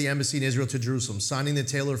moving of the embassy in Israel to Jerusalem, signing the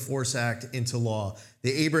Taylor Force Act into law,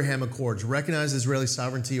 the Abraham Accords, recognize Israeli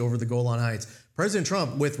sovereignty over the Golan Heights. President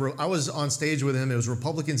Trump, I was on stage with him, it was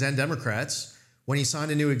Republicans and Democrats, when he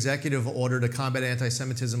signed a new executive order to combat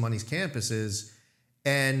anti-Semitism on these campuses.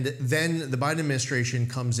 And then the Biden administration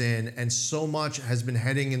comes in, and so much has been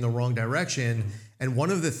heading in the wrong direction. And one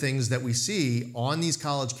of the things that we see on these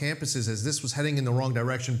college campuses as this was heading in the wrong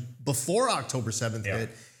direction before October 7th hit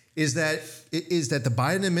is that the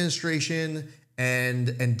Biden administration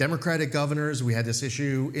and Democratic governors, we had this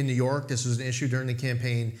issue in New York, this was an issue during the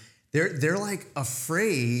campaign, they're like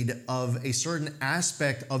afraid of a certain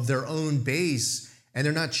aspect of their own base, and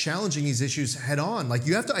they're not challenging these issues head on. Like,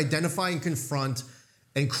 you have to identify and confront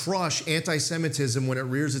and crush anti-Semitism when it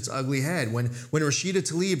rears its ugly head. When Rashida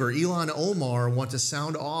Tlaib or Ilhan Omar want to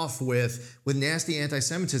sound off with nasty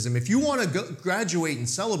anti-Semitism, if you want to graduate and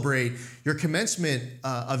celebrate your commencement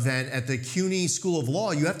event at the CUNY School of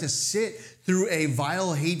Law, you have to sit through a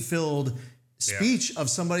vile, hate-filled speech of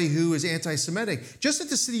somebody who is anti-Semitic. Just at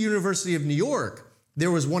the City University of New York,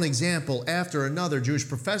 there was one example after another, Jewish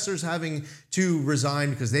professors having to resign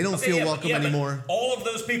because they don't feel welcome anymore. All of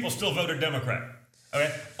those people still voted Democrat. Okay,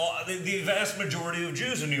 the vast majority of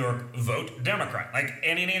Jews in New York vote Democrat. Like,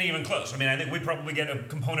 and it ain't even close. I mean, I think we probably get a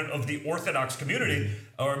component of the Orthodox community,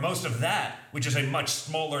 or most of that, which is a much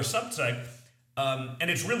smaller subset. And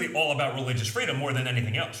it's really all about religious freedom more than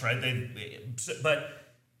anything else, right? But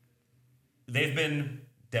they've been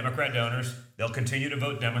Democrat donors. They'll continue to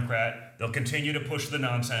vote Democrat. They'll continue to push the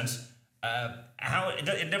nonsense.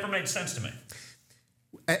 It never made sense to me.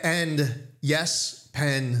 And yes,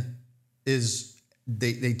 Penn is.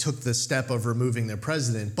 They took the step of removing their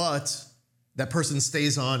president, but that person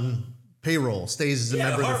stays on payroll, stays as a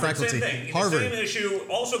member of the faculty. Same thing. Harvard. The same issue,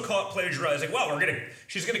 also caught plagiarizing. Well,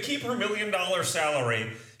 she's gonna keep her $1 million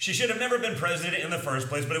salary. She should have never been president in the first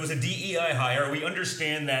place, but it was a DEI hire. We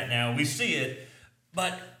understand that now. We see it,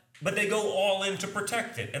 but they go all in to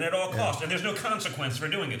protect it, and at all costs, and there's no consequence for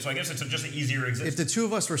doing it. So I guess it's just an easier existence. If the two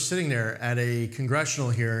of us were sitting there at a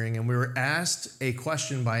congressional hearing and we were asked a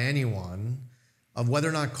question by anyone of whether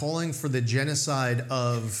or not calling for the genocide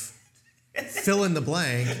of fill in the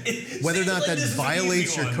blank, whether or not that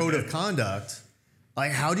violates your code of conduct,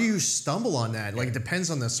 like, how do you stumble on that? Like, it depends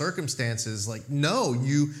on the circumstances. Like, no,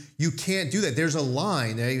 you can't do that. There's a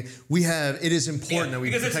line. It is important that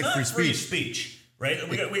we protect free speech. Because it's not free speech, right?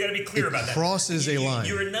 We got to be clear about that. It crosses a line.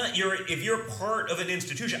 If you're part of an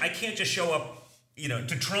institution, I can't just show up,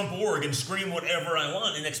 to Trump org and scream whatever I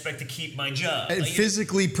want and expect to keep my job. And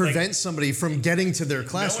physically prevent somebody from getting to their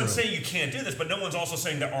classroom. No one's saying you can't do this, but no one's also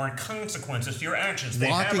saying there aren't consequences to your actions.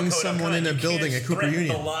 Locking someone in a building at Cooper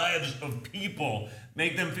Union. The lives of people,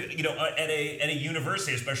 make them, at a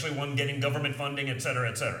university, especially one getting government funding, et cetera,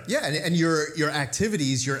 et cetera. Yeah, and your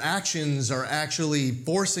activities, your actions are actually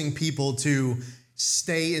forcing people to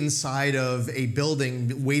stay inside of a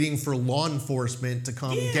building waiting for law enforcement to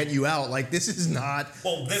come get you out. Like, this is not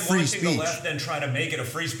free speech. The left then try to make it a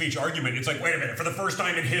free speech argument. It's like, wait a minute, for the first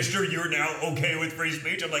time in history, you're now okay with free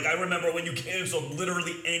speech? I'm like, I remember when you canceled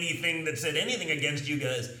literally anything that said anything against you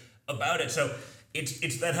guys about it. So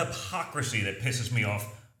it's that hypocrisy that pisses me off,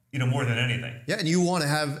 more than anything. Yeah, and you want to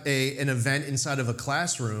have an event inside of a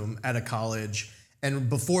classroom at a college, and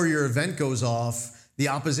before your event goes off, the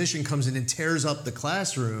opposition comes in and tears up the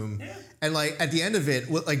classroom. Yeah. And like, at the end of it,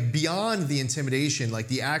 like, beyond the intimidation, like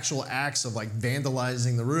the actual acts of like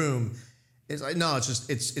vandalizing the room, it's like, no,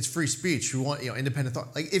 it's free speech. We want, independent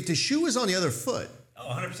thought. Like, if the shoe is on the other foot,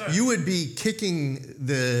 Oh, 100%. You would be kicking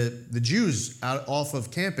the Jews off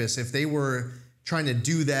of campus if they were trying to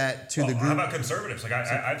do that to the group. How about conservatives? Like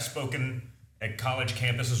I've spoken at college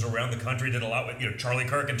campuses around the country, did a lot with Charlie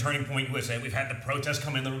Kirk and Turning Point USA. We've had the protests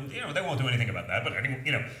come in the room. They won't do anything about that. But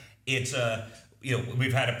it's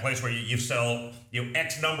we've had a place where you sell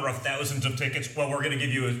X number of thousands of tickets. Well, we're going to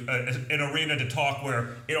give you an arena to talk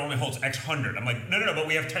where it only holds X hundred. I'm like, no, but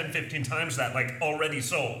we have 10, 15 times that already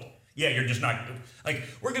sold. Yeah, you're just not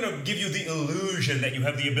we're going to give you the illusion that you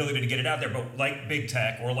have the ability to get it out there, but like big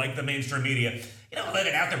tech or like the mainstream media, let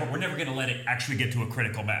it out there, but we're never going to let it actually get to a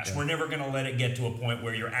critical mass. Yeah. We're never going to let it get to a point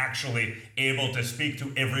where you're actually able to speak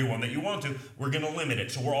to everyone that you want to. We're going to limit it,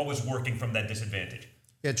 so we're always working from that disadvantage.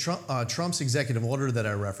 Yeah, Trump's executive order that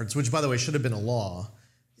I referenced, which by the way should have been a law,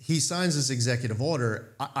 he signs this executive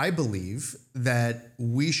order. I believe that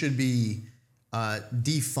we should be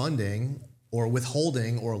defunding or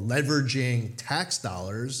withholding or leveraging tax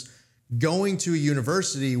dollars going to a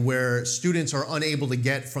university where students are unable to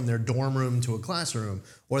get from their dorm room to a classroom,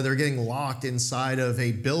 or they're getting locked inside of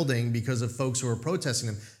a building because of folks who are protesting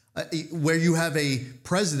them, where you have a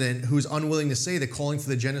president who's unwilling to say that calling for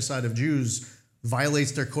the genocide of Jews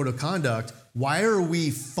violates their code of conduct. Why are we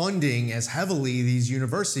funding as heavily these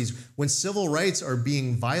universities when civil rights are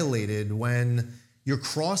being violated, when you're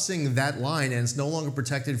crossing that line and it's no longer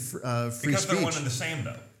protected free speech? Because they're one and the same,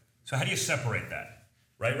 though. So how do you separate that?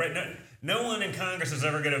 Right? No one in Congress is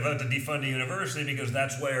ever going to vote to defund a university because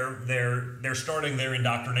that's where they're starting their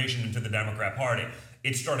indoctrination into the Democrat Party.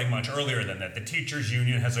 It's starting much earlier than that. The teachers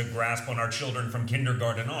union has a grasp on our children from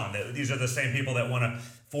kindergarten on. These are the same people that want to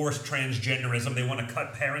force transgenderism. They want to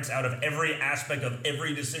cut parents out of every aspect of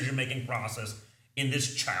every decision-making process in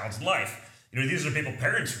this child's life. These are people,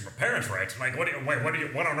 parents' rights. Like, what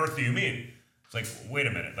on earth do you mean? It's like, wait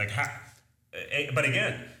a minute. Like, how? But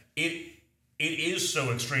again, it is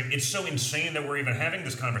so extreme. It's so insane that we're even having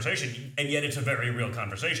this conversation, and yet it's a very real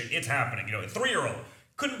conversation. It's happening. A 3-year-old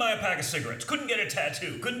couldn't buy a pack of cigarettes, couldn't get a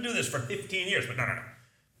tattoo, couldn't do this for 15 years. But no.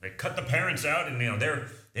 They cut the parents out, and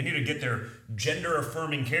they need to get their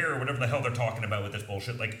gender-affirming care or whatever the hell they're talking about with this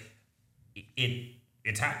bullshit. Like,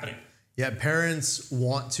 it's happening. Yeah, parents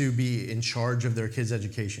want to be in charge of their kids'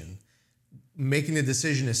 education. Making the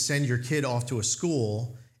decision to send your kid off to a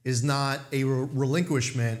school is not a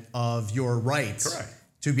relinquishment of your rights. Correct.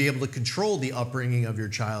 To be able to control the upbringing of your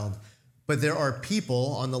child. But there are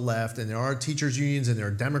people on the left, and there are teachers' unions, and there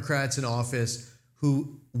are Democrats in office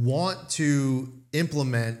who want to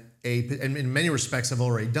implement and in many respects have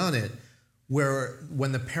already done it, where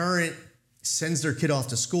when the parent sends their kid off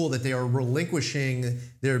to school, that they are relinquishing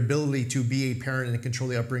their ability to be a parent and control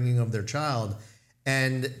the upbringing of their child.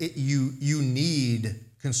 And you need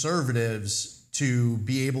conservatives to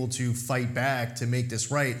be able to fight back to make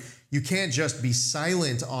this right. You can't just be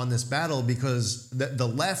silent on this battle because the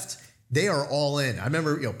left, they are all in. I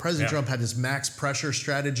remember President Trump had this max pressure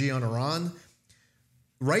strategy on Iran.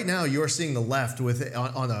 Right now, you're seeing the left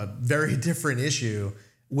on a very different issue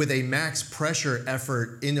with a max pressure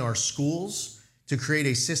effort in our schools to create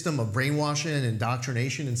a system of brainwashing and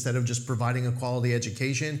indoctrination instead of just providing a quality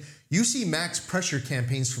education. You see max pressure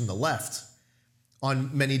campaigns from the left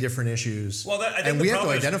on many different issues. Well, I think and we have to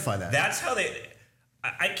identify that. That's how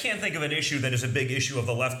I can't think of an issue that is a big issue of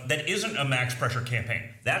the left that isn't a max pressure campaign.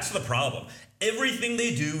 That's the problem. Everything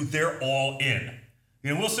they do, they're all in.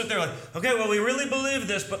 We'll sit there like, okay, well, we really believe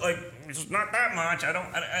this, but it's not that much. I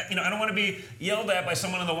don't want to be yelled at by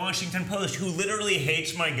someone in the Washington Post who literally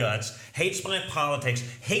hates my guts, hates my politics,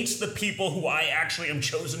 hates the people who I actually am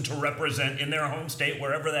chosen to represent in their home state,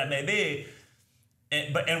 wherever that may be.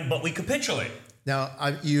 But we capitulate. Now,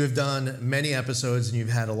 you have done many episodes, and you've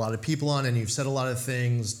had a lot of people on, and you've said a lot of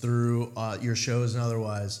things through your shows and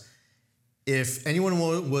otherwise. If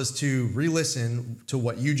anyone was to re-listen to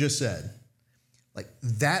what you just said,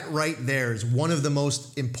 that right there is one of the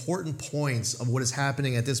most important points of what is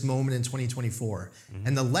happening at this moment in 2024. Mm-hmm.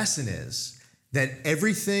 And the lesson is that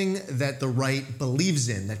everything that the right believes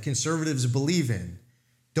in, that conservatives believe in,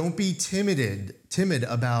 don't be timid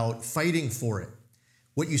about fighting for it.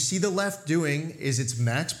 What you see the left doing is it's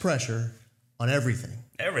max pressure on everything.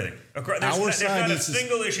 Everything. There's not a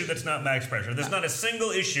single issue that's not max pressure. There's not a single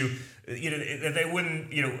issue that they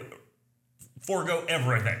wouldn't forego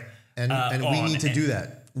everything. And we need to do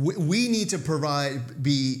that. We need to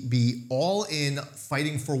be all in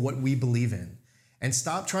fighting for what we believe in, and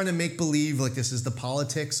stop trying to make believe like this is the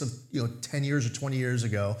politics of 10 years or 20 years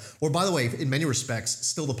ago. Or by the way, in many respects,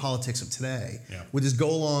 still the politics of today. Yeah. With this go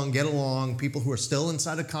along, get along, people who are still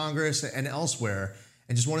inside of Congress and elsewhere,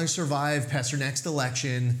 and just want to survive past their next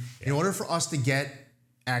election. Yeah. In order for us to get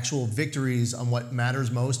actual victories on what matters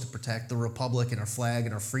most to protect the republic and our flag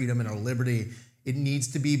and our freedom and our liberty, it needs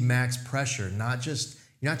to be max pressure, not just,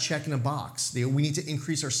 you're not checking a box. We need to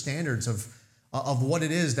increase our standards of what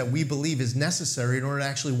it is that we believe is necessary in order to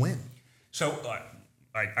actually win. So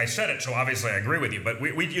I said it, so obviously I agree with you, but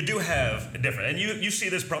you do have a different, and you see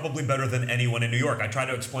this probably better than anyone in New York. I try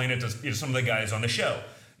to explain it to some of the guys on the show.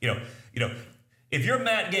 You know, if you're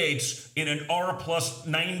Matt Gaetz in an R plus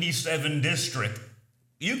 97 district,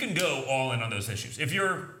 you can go all in on those issues. If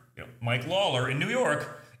you're Mike Lawler in New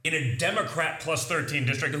York, in a Democrat plus 13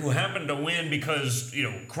 district who happened to win because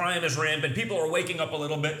crime is rampant, people are waking up a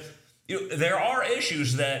little bit. There are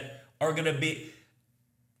issues that are going to be.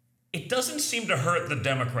 It doesn't seem to hurt the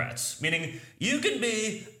Democrats. Meaning, you can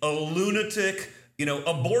be a lunatic,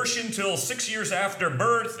 abortion till 6 years after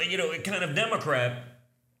birth, kind of Democrat,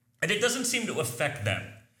 and it doesn't seem to affect them.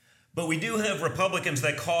 But we do have Republicans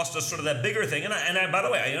that cost us sort of that bigger thing. And I, by the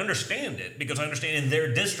way, I understand it because I understand in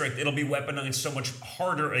their district it'll be weaponized so much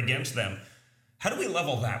harder against them. How do we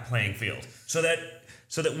level that playing field so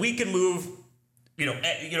that we can move,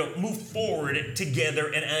 move forward together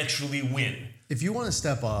and actually win? If you want to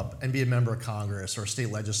step up and be a member of Congress or a state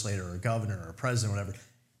legislator or a governor or a president or whatever,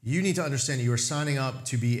 you need to understand that you are signing up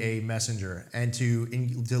to be a messenger and to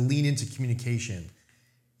lean into communication.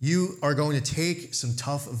 You are going to take some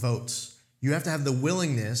tough votes. You have to have the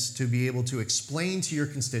willingness to be able to explain to your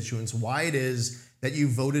constituents why it is that you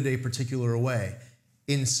voted a particular way.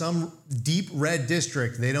 In some deep red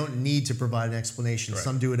district, they don't need to provide an explanation. Right.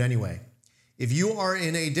 Some do it anyway. If you are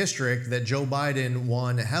in a district that Joe Biden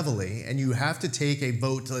won heavily and you have to take a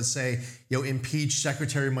vote to, let's say, impeach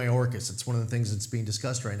Secretary Mayorkas, it's one of the things that's being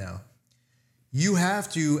discussed right now. You have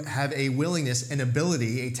to have a willingness, an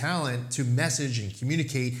ability, a talent to message and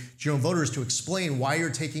communicate to your own voters to explain why you're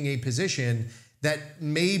taking a position that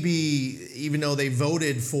maybe, even though they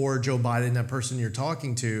voted for Joe Biden, that person you're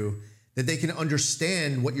talking to, that they can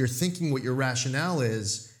understand what you're thinking, what your rationale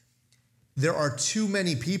is. There are too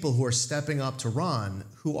many people who are stepping up to run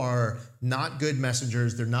who are not good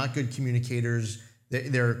messengers, they're not good communicators,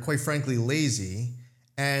 they're quite frankly lazy,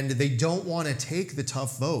 and they don't want to take the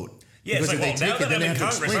tough vote. Yeah, it's like, well, now that I'm in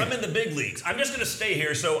Congress, I'm in the big leagues. I'm just going to stay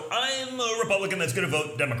here, so I'm a Republican that's going to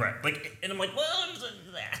vote Democrat. And I'm like, well,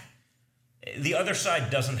 the other side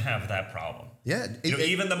doesn't have that problem. Yeah.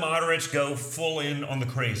 Even the moderates go full in on the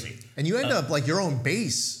crazy. And you end up, your own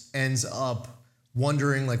base ends up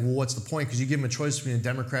wondering, well, what's the point? Because you give them a choice between a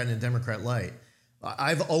Democrat and a Democrat light.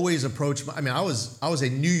 I've always approached, I was a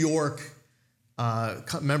New York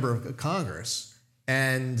member of Congress.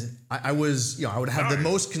 And I was, I would have the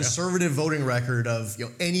most conservative voting record of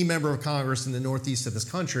any member of Congress in the Northeast of this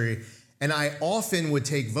country. And I often would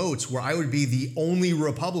take votes where I would be the only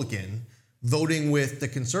Republican voting with the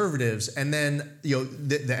conservatives. And then,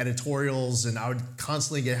 the editorials, and I would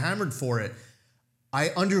constantly get hammered for it. I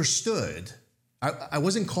understood. I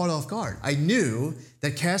wasn't caught off guard. I knew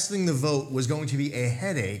that casting the vote was going to be a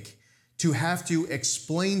headache to have to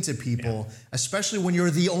explain to people, especially when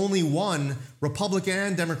you're the only one, Republican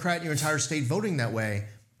and Democrat in your entire state voting that way.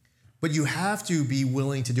 But you have to be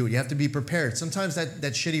willing to do it. You have to be prepared. Sometimes that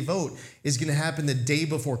shitty vote is going to happen the day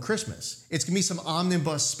before Christmas. It's going to be some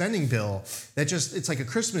omnibus spending bill that it's like a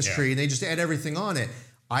Christmas tree, and they just add everything on it.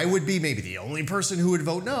 I would be maybe the only person who would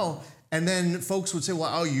vote no. And then folks would say,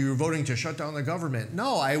 well, you're voting to shut down the government.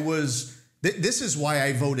 No, this is why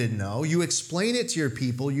I voted no. You explain it to your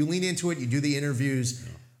people. You lean into it. You do the interviews.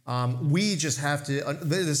 We just have to,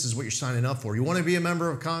 this is what you're signing up for. You want to be a member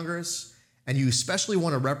of Congress, and you especially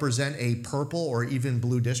want to represent a purple or even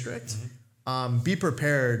blue district, be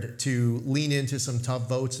prepared to lean into some tough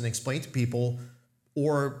votes and explain to people,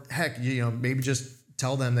 or heck, maybe just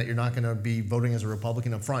tell them that you're not going to be voting as a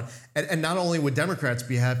Republican up front. And not only would Democrats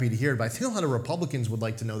be happy to hear it, but I think a lot of Republicans would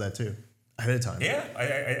like to know that too. Ahead of time. Yeah,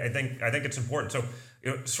 I think it's important. So,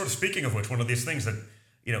 sort of speaking of which, one of these things that,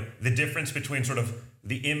 the difference between sort of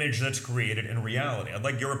the image that's created and reality. I'd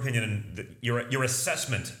like your opinion and your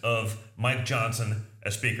assessment of Mike Johnson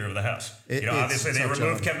as Speaker of the House. Obviously they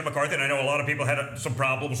removed Kevin McCarthy, and I know a lot of people had some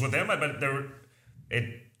problems with him, but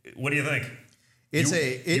what do you think? It's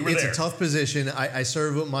a tough position. I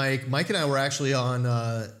served with Mike. Mike and I were actually on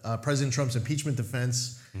President Trump's impeachment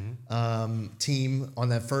defense team on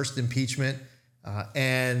that first impeachment,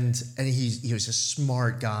 and he was a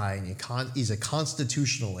smart guy, and he's a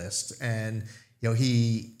constitutionalist, and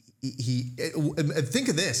he think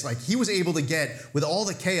of this, he was able to get, with all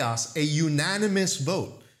the chaos, a unanimous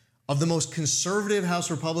vote of the most conservative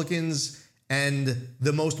House Republicans and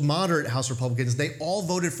the most moderate House Republicans. They all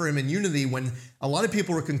voted for him in unity when a lot of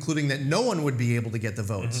people were concluding that no one would be able to get the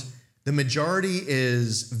votes. The majority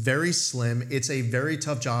is very slim. It's a very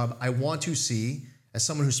tough job. I want to see, as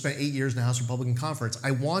someone who spent 8 years in the House Republican Conference,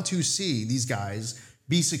 I want to see these guys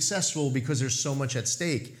be successful because there's so much at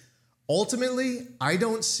stake. Ultimately, I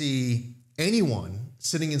don't see anyone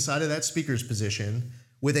sitting inside of that speaker's position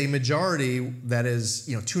with a majority that is,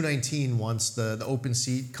 219 once the open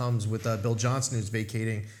seat comes with Bill Johnson, who's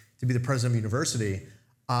vacating to be the president of the university.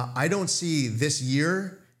 I don't see this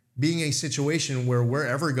year being a situation where we're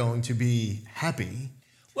ever going to be happy.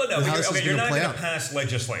 Well, no, you're not going to out. pass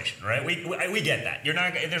legislation, right? We get that. You're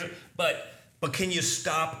not, but can you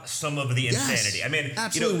stop some of the insanity? Yes, I mean,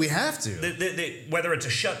 absolutely, we have to. Whether it's a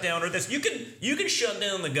shutdown or this, you can shut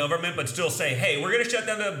down the government, but still say, hey, we're going to shut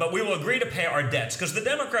down but we will agree to pay our debts, because the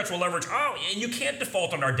Democrats will leverage. Oh, and you can't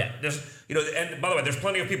default on our debt. And by the way, there's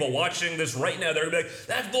plenty of people watching this right now. They're going to be like,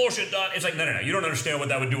 that's bullshit, Don. It's like, no, you don't understand what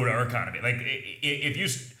that would do to our economy. Like, if you.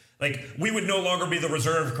 Like, we would no longer be the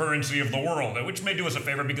reserve currency of the world, which may do us a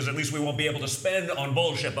favor because at least we won't be able to spend on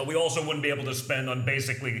bullshit, but we also wouldn't be able to spend on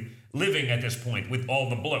basically living at this point with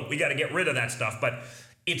all the bloat. We got to get rid of that stuff, but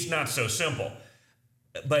it's not so simple.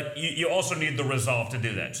 But you also need the resolve to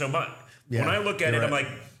do that. So when I look at it, right. I'm like,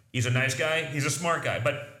 he's a nice guy, he's a smart guy,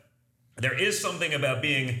 but there is something about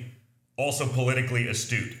being also politically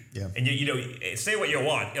astute. Yeah. And say what you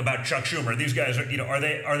want about Chuck Schumer. These guys are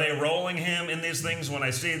they rolling him in these things? When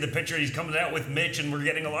I see the picture, he's coming out with Mitch and we're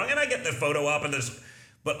getting along, and I get the photo op and this,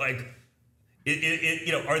 but like,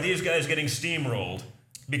 are these guys getting steamrolled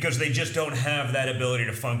because they just don't have that ability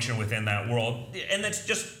to function within that world? And that's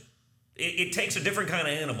just. It takes a different kind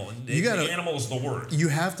of animal. The animal is the word. You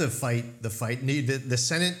have to fight the fight. The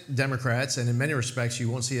Senate Democrats, and in many respects,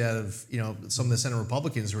 you won't see it out of some of the Senate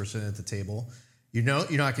Republicans who are sitting at the table. You're not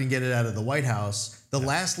going to get it out of the White House. The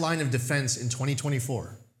last line of defense in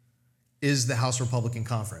 2024 is the House Republican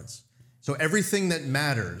Conference. So everything that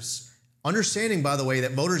matters, understanding, by the way,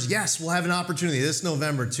 that voters, yes, will have an opportunity this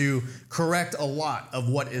November to correct a lot of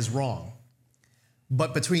what is wrong.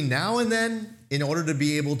 But between now and then, in order to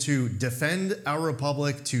be able to defend our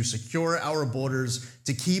republic, to secure our borders,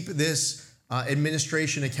 to keep this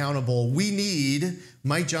administration accountable, we need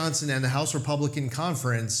Mike Johnson and the House Republican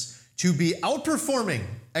Conference to be outperforming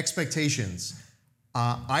expectations.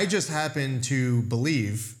 I just happen to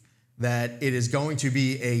believe that it is going to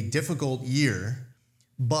be a difficult year.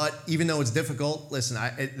 But even though it's difficult, listen,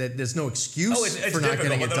 there's no excuse for not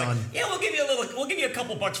getting it done. Yeah, we'll give you a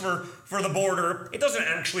couple bucks for the border. It doesn't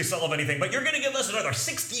actually solve anything, but you're going to give us another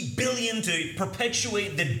 $60 billion to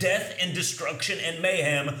perpetuate the death and destruction and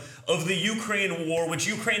mayhem of the Ukraine war, which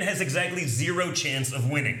Ukraine has exactly zero chance of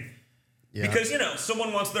winning. Yeah. Because,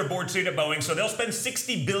 someone wants their board seat at Boeing, so they'll spend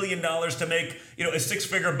 $60 billion to make, a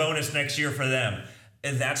six-figure bonus next year for them.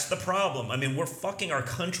 And that's the problem. I mean, we're fucking our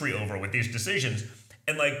country over with these decisions.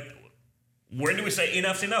 And when do we say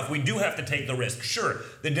enough's enough? We do have to take the risk. Sure,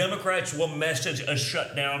 the Democrats will message a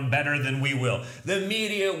shutdown better than we will. The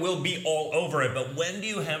media will be all over it. But when do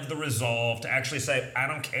you have the resolve to actually say, I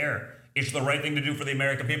don't care. It's the right thing to do for the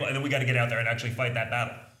American people. And then we got to get out there and actually fight that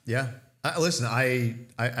battle. Yeah. Listen, I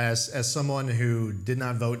as someone who did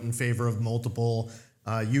not vote in favor of multiple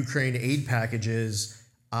Ukraine aid packages,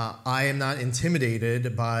 I am not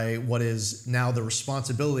intimidated by what is now the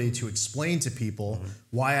responsibility to explain to people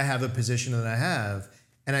why I have a position that I have.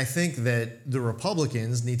 And I think that the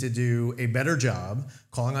Republicans need to do a better job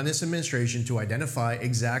calling on this administration to identify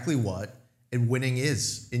exactly what winning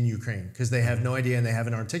is in Ukraine, because they have no idea and they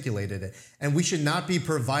haven't articulated it. And we should not be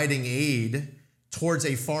providing aid towards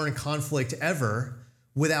a foreign conflict ever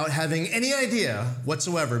without having any idea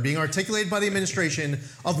whatsoever being articulated by the administration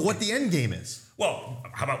of what the end game is. Well,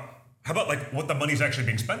 how about like what the money's actually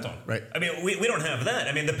being spent on? Right. I mean, we don't have that.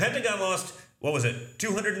 I mean, the Pentagon lost, what was it,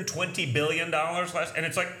 $220 billion last, and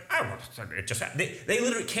it's like, it just they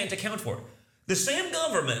literally can't account for it. The same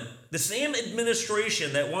government, the same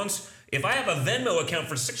administration that wants, if I have a Venmo account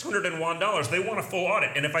for $601, they want a full audit,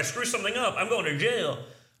 and if I screw something up, I'm going to jail.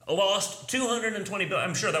 Lost $220 billion.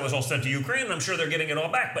 I'm sure that was all sent to Ukraine, and I'm sure they're getting it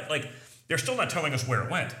all back, but they're still not telling us where it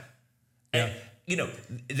went. Yeah. And,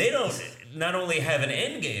 they don't not only have an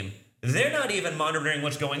end game, they're not even monitoring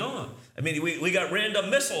what's going on. I mean, we got random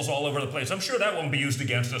missiles all over the place. I'm sure that won't be used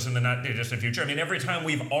against us in the not distant future. I mean, every time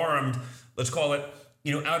we've armed, let's call it,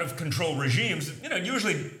 out of control regimes, it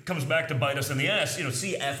usually comes back to bite us in the ass.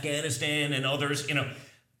 See Afghanistan and others,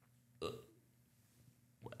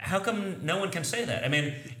 How come no one can say that? I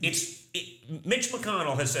mean, Mitch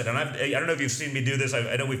McConnell has said, and I don't know if you've seen me do this,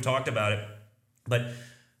 I know we've talked about it, but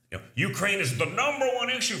Ukraine is the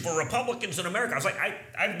 #1 issue for Republicans in America. I was like,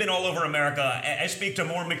 I've been all over America. I speak to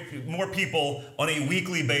more people on a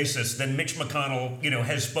weekly basis than Mitch McConnell,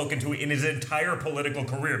 has spoken to in his entire political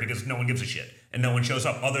career, because no one gives a shit and no one shows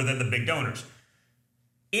up other than the big donors.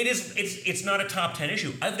 It's not a top 10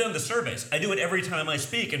 issue. I've done the surveys. I do it every time I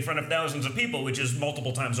speak in front of thousands of people, which is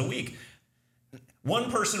multiple times a week.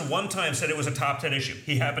 One person one time said it was a top 10 issue.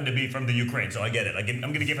 He happened to be from the Ukraine, so I get it. I'm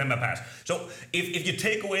going to give him a pass. So if you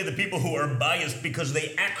take away the people who are biased because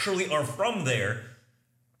they actually are from there,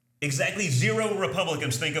 exactly 0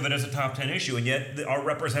 Republicans think of it as a top 10 issue, and yet our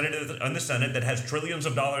representative in the Senate that has trillions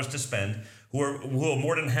of dollars to spend, who will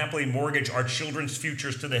more than happily mortgage our children's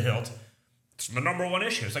futures to the hilt, it's the #1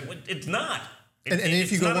 issue. It's like, it's not. And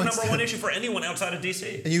if you it's go not a #1 issue for anyone outside of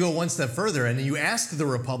D.C. And you go one step further, and you ask the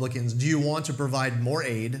Republicans, do you want to provide more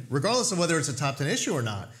aid, regardless of whether it's a top 10 issue or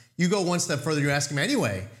not? You go one step further, you ask them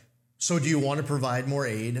anyway, so do you want to provide more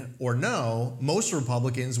aid or no? Most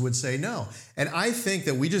Republicans would say no. And I think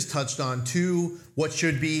that we just touched on 2 what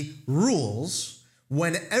should be rules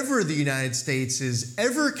whenever the United States is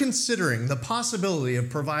ever considering the possibility of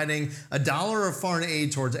providing $1 of foreign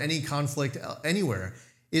aid towards any conflict anywhere,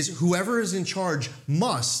 is whoever is in charge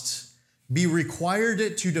must be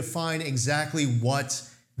required to define exactly what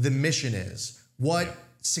the mission is, what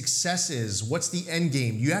success is, what's the end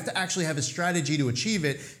game. You have to actually have a strategy to achieve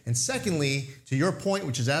it. And secondly, to your point,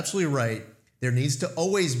 which is absolutely right, there needs to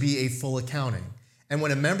always be a full accounting. And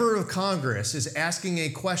when a member of Congress is asking a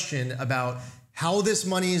question about how this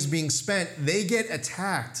money is being spent, they get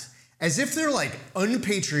attacked as if they're like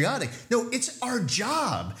unpatriotic. No, it's our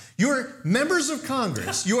job. You're members of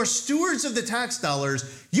Congress. You're stewards of the tax dollars.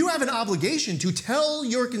 You have an obligation to tell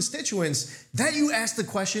your constituents that you asked the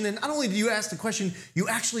question. And not only do you ask the question, you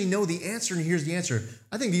actually know the answer, and here's the answer.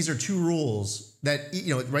 I think these are 2 rules that,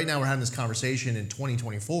 right now we're having this conversation in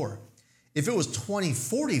 2024. If it was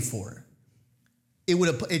 2044,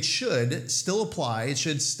 it should still apply. It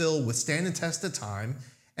should still withstand the test of time,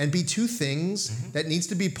 and be 2 things that needs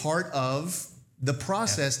to be part of the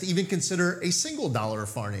process to even consider a single $1 of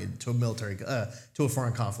foreign aid to a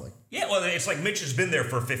foreign conflict. Yeah, well, it's like Mitch has been there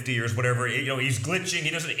for 50 years, whatever. He's glitching. He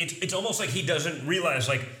doesn't. It's almost like he doesn't realize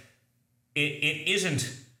it isn't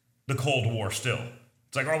the Cold War still.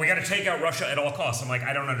 It's like, we got to take out Russia at all costs. I'm like,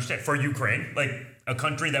 I don't understand. For Ukraine, like a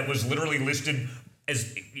country that was literally listed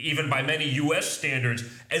as, even by many U.S. standards,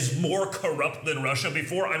 as more corrupt than Russia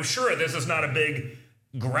before, I'm sure this is not a big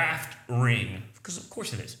graft ring, because of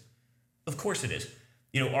course it is. Of course it is.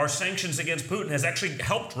 Our sanctions against Putin has actually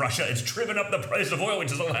helped Russia. It's driven up the price of oil,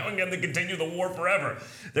 which is allowing them to continue the war forever.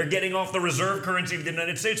 They're getting off the reserve currency of the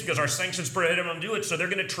United States because our sanctions prohibit them to do it. So they're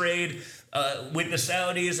going to trade with the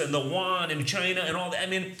Saudis and the yuan and China and all that. I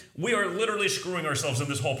mean, we are literally screwing ourselves in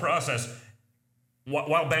this whole process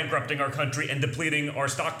while bankrupting our country and depleting our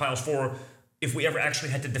stockpiles for if we ever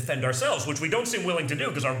actually had to defend ourselves, which we don't seem willing to do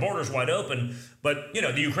because our border's wide open. But,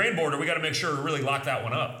 the Ukraine border, we got to make sure to really lock that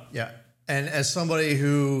one up. Yeah. And as somebody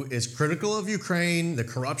who is critical of Ukraine, the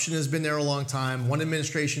corruption has been there a long time, one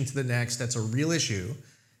administration to the next, that's a real issue.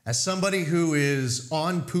 As somebody who is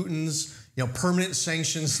on Putin's permanent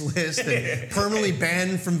sanctions list and permanently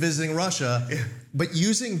banned from visiting Russia, but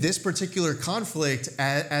using this particular conflict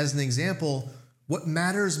as an example, what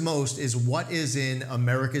matters most is what is in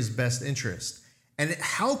America's best interest. And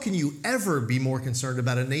how can you ever be more concerned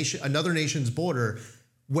about another nation's border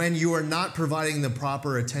when you are not providing the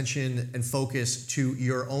proper attention and focus to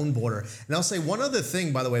your own border? And I'll say one other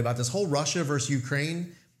thing, by the way, about this whole Russia versus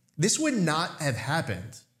Ukraine. This would not have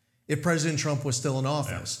happened if President Trump was still in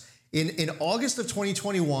office. Yeah. In August of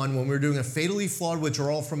 2021, when we were doing a fatally flawed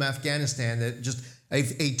withdrawal from Afghanistan, that just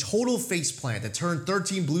a total faceplant that turned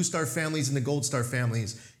 13 Blue Star families into Gold Star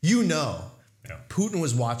families, Putin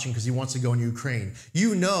was watching because he wants to go in Ukraine.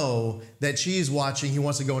 That Xi is watching, he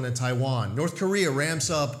wants to go into Taiwan. North Korea ramps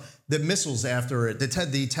up the missiles after it,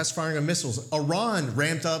 the test firing of missiles. Iran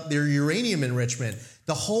ramped up their uranium enrichment.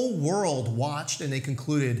 The whole world watched, and they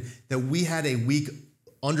concluded that we had a weak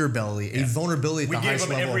underbelly, a vulnerability at the highest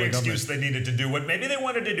level of the government. We gave them every excuse they needed to do what maybe they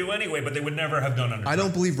wanted to do anyway, but they would never have done under Trump. I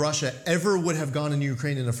don't believe Russia ever would have gone into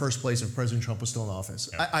Ukraine in the first place if President Trump was still in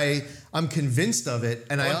office. Yeah. I'm convinced of it.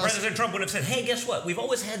 And President Trump would have said, hey, guess what? We've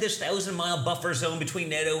always had this 1,000-mile buffer zone between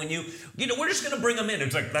NATO and you. We're just going to bring them in.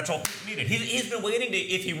 It's like, that's all he needed. He's been waiting to,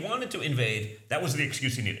 if he wanted to invade, that was the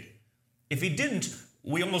excuse he needed. If he didn't,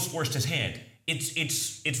 we almost forced his hand.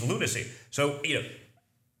 It's lunacy. So,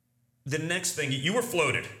 the next thing, you were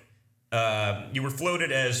floated. You were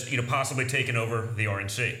floated as possibly taking over the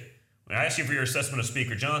RNC. When I asked you for your assessment of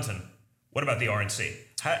Speaker Johnson, what about the RNC?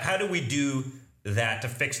 How do we do that to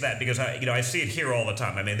fix that? Because I see it here all the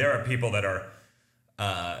time. I mean, there are people that are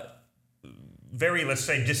very, let's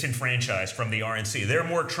say, disenfranchised from the RNC. They're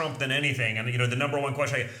more Trump than anything. And the number one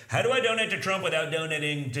question, how do I donate to Trump without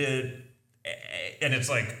donating to? And it's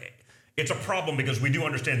like, it's a problem because we do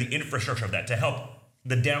understand the infrastructure of that to help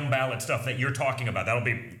the down ballot stuff that you're talking about. That'll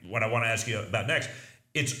be what I want to ask you about next.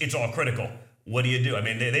 It's all critical. What do you do? I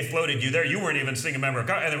mean, they floated you there. You weren't even seeing a member of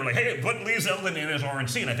Congress. And they were like, hey, put Lee Zeldin in as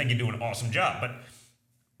RNC. And I think you do an awesome job. But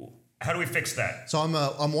how do we fix that? So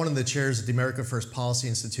I'm one of the chairs at the America First Policy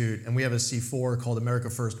Institute, and we have a C4 called America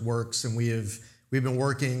First Works, and we've been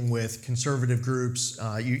working with conservative groups,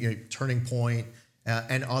 Turning Point,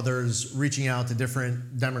 and others, reaching out to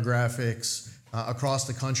different demographics across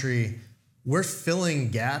the country. We're filling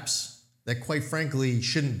gaps that, quite frankly,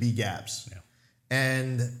 shouldn't be gaps. Yeah.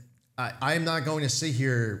 And I am not going to sit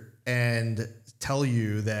here and tell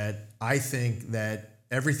you that I think that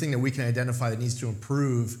everything that we can identify that needs to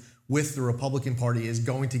improve with the Republican Party is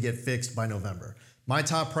going to get fixed by November. My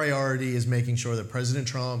top priority is making sure that President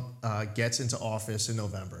Trump gets into office in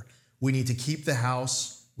November. We need to keep the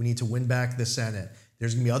House. We need to win back the Senate.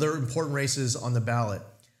 There's going to be other important races on the ballot.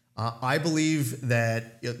 I believe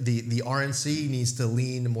that the RNC needs to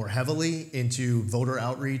lean more heavily into voter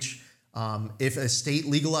outreach. If a state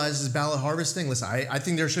legalizes ballot harvesting, listen, I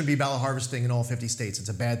think there should be ballot harvesting in all 50 states. It's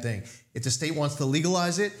a bad thing. If the state wants to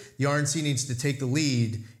legalize it, the RNC needs to take the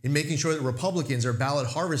lead in making sure that Republicans are ballot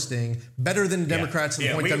harving better than Democrats to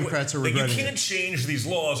the point Democrats are regretting You can't change these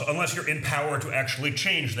laws unless you're in power to actually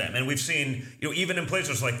change them. And we've seen, even in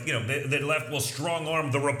places like, the left will strong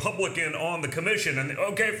arm the Republican on the commission and,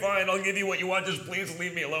 okay, fine, I'll give you what you want, just please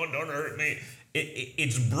leave me alone, don't hurt me.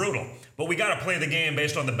 It's brutal. But we got to play the game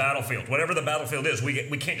based on the battlefield. Whatever the battlefield is,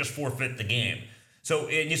 we can't just forfeit the game. So,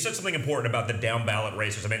 and you said something important about the down ballot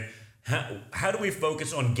races. I mean, how do we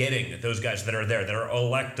focus on getting those guys that are there, that are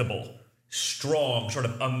electable, strong, sort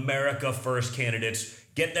of America First candidates,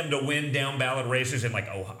 get them to win down ballot races in like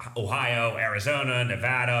Ohio, Arizona,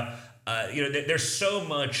 Nevada? There's so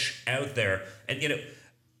much out there. And,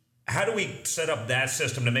 how do we set up that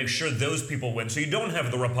system to make sure those people win so you don't have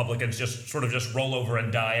the Republicans just roll over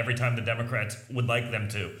and die every time the Democrats would like them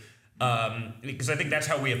to? Because I think that's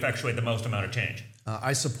how we effectuate the most amount of change.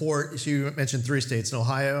 I support, so you mentioned 3 states in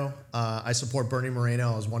Ohio. I support Bernie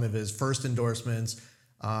Moreno as one of his first endorsements.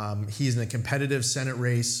 He's in a competitive Senate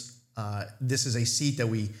race. This is a seat that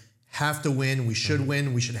we have to win. We should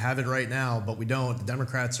win. We should have it right now, but we don't. The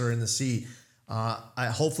Democrats are in the seat.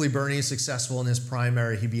 Hopefully Bernie is successful in his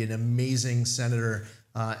primary. He'd be an amazing senator.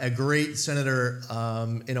 A great senator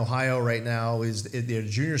in Ohio right now is the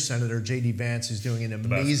junior senator, J.D. Vance, who's doing an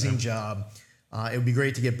amazing job. It would be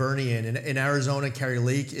great to get Bernie in. In Arizona, Carrie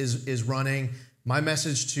Lake is running. My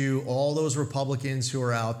message to all those Republicans who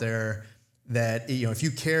are out there that, if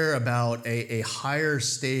you care about a higher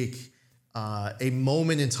stake, a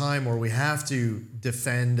moment in time where we have to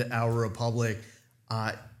defend our republic,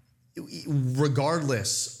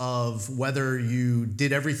 regardless of whether you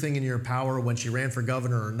did everything in your power when she ran for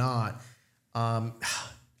governor or not,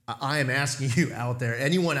 I am asking you out there,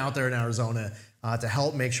 anyone out there in Arizona, to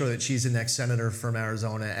help make sure that she's the next senator from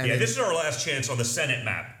Arizona. And this is our last chance on the Senate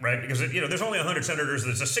map, right? Because there's only 100 senators.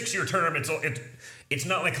 It's a 6-year term. It's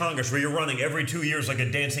not like Congress where you're running every 2 years like a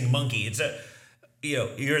dancing monkey. It's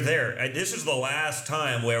you're there. This is the last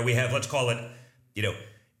time where we have, let's call it,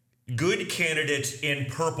 good candidates in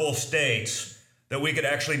purple states that we could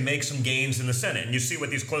actually make some gains in the Senate. And you see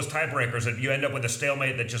with these close tiebreakers that you end up with a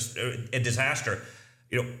stalemate that just a disaster.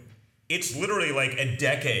 It's literally like a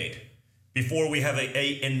decade before we have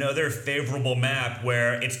another favorable map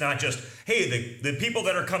where it's not just, hey, the people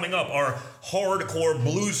that are coming up are hardcore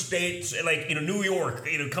blue states, like, New York,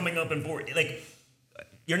 coming up and forward. Like,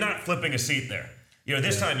 you're not flipping a seat there.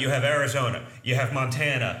 This time you have Arizona, you have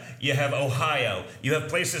Montana, you have Ohio, you have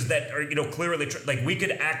places that are, clearly, like, we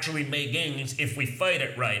could actually make gains if we fight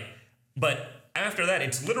it right. But after that,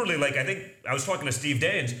 it's literally like, I think I was talking to Steve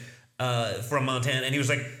Daines from Montana, and he was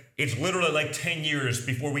like, it's literally like 10 years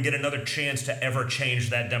before we get another chance to ever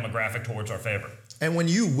change that demographic towards our favor. And when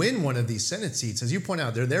you win one of these Senate seats, as you point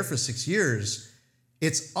out, they're there for 6 years.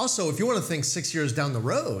 It's also, if you want to think 6 years down the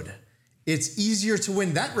road, it's easier to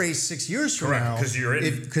win that race 6 years from now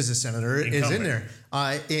because the senator is in there.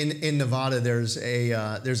 In Nevada, there's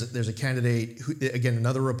a candidate who, again,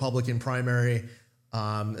 another Republican primary.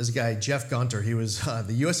 There's a guy, Jeff Gunter. He was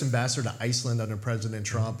the U.S. ambassador to Iceland under President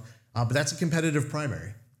Trump, but that's a competitive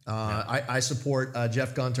primary. I support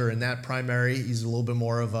Jeff Gunter in that primary. He's a little bit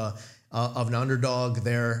more of an underdog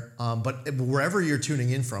there. But wherever you're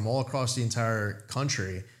tuning in from, all across the entire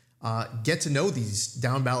country, get to know these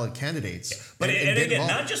down ballot candidates. But and and get again,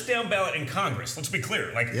 involved. not just down ballot in Congress. Let's be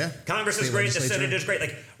clear. Like, Congress is State great, the legislature. Senate is great.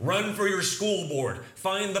 Like, run for your school board.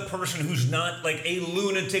 Find the person who's not like a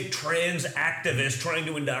lunatic trans activist trying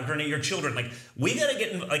to indoctrinate your children. Like, we got to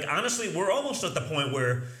get in, like, honestly, we're almost at the point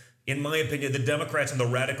where, in my opinion, the Democrats and the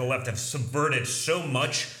radical left have subverted so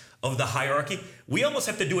much of the hierarchy. We almost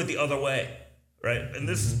have to do it the other way. Right, and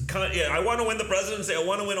this is kind of, I want to win the presidency, I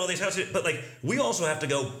want to win all these houses, but like, we also have to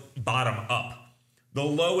go bottom up. The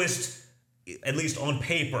lowest, at least on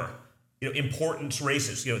paper, importance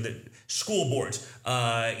races, the school boards,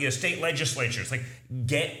 state legislatures, like,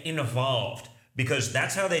 get involved, because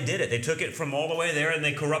that's how they did it. They took it from all the way there and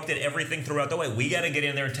they corrupted everything throughout the way. We got to get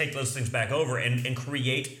in there and take those things back over and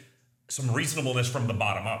create some reasonableness from the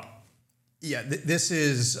bottom up. Yeah, this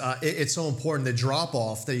is, it's so important. The drop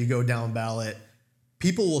off that you go down ballot,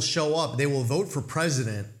 people will show up, they will vote for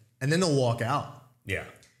president, and then they'll walk out. Yeah.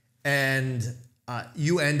 And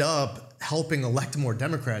you end up helping elect more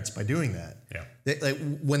Democrats by doing that. Yeah.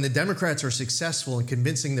 When the Democrats are successful in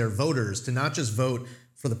convincing their voters to not just vote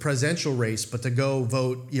for the presidential race, but to go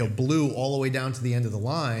vote, blue all the way down to the end of the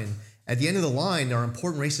line. At the end of the line, there are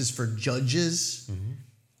important races for judges.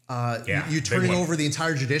 You turning over the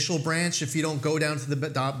entire judicial branch if you don't go down to the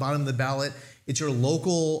bottom of the ballot. It's your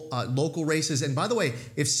local races. And by the way,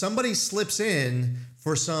 if somebody slips in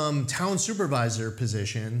for some town supervisor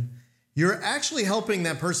position, you're actually helping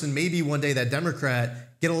that person, maybe one day that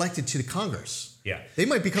Democrat, get elected to the Congress. Yeah. They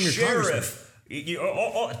might become your sheriff,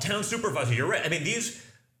 town supervisor. You're right. I mean,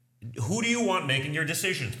 who do you want making your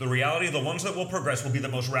decisions? The reality, the ones that will progress will be the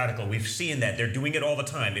most radical. We've seen that. They're doing it all the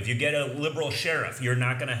time. If you get a liberal sheriff, you're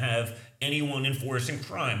not going to have anyone enforcing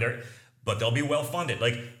crime. But they'll be well funded.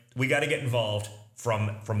 Like, we got to get involved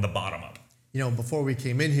from the bottom up. Before we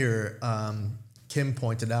came in here, Kim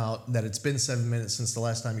pointed out that it's been 7 minutes since the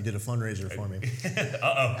last time you did a fundraiser for me.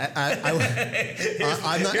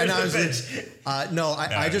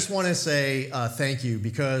 I just want to say thank you,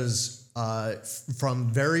 because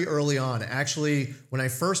from very early on, actually, when I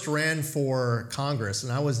first ran for Congress,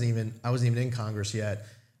 and I wasn't even in Congress yet,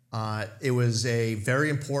 it was a very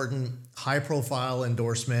important, high-profile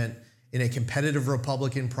endorsement in a competitive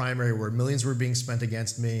Republican primary where millions were being spent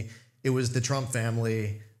against me. It was the Trump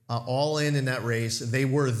family, all in that race. They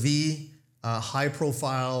were the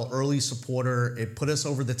high-profile early supporter. It put us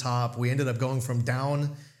over the top. We ended up going from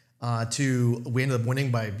down we ended up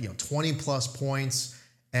winning by 20-plus points,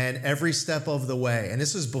 and every step of the way. And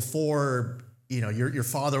this is before your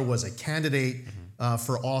father was a candidate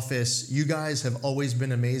for office. You guys have always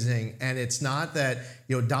been amazing, and it's not that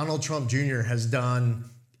Donald Trump Jr. has done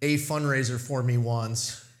a fundraiser for me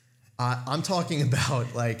once. I'm talking about,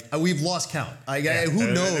 we've lost count.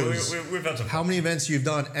 Who knows we've done some how many events you've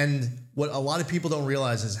done. And what a lot of people don't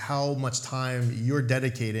realize is how much time you're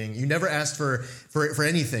dedicating. You never asked for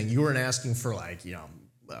anything. You weren't asking for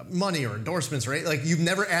money or endorsements, right? You've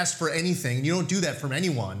never asked for anything. You don't do that from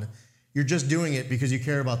anyone. You're just doing it because you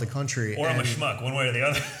care about the country. Or I'm a schmuck, one way or the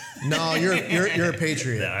other. No, you're a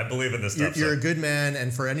patriot. Yeah, I believe in this stuff. You're a good man,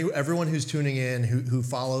 and for everyone who's tuning in who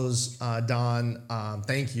follows Don,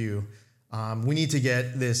 thank you. We need to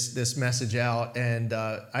get this message out, and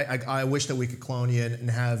I wish that we could clone you and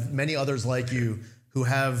have many others like you who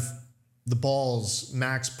have the balls,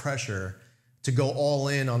 max pressure, to go all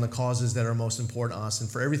in on the causes that are most important to us, and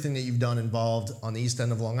for everything that you've done involved on the East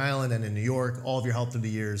End of Long Island and in New York, all of your help through the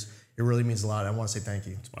years. It really means a lot. I want to say thank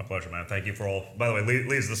you. It's my pleasure, man. Thank you for all. By the way,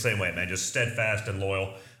 Lee's the same way, man. Just steadfast and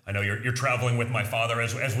loyal. I know you're traveling with my father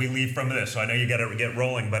as we leave from this, so I know you got to get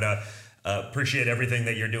rolling. But appreciate everything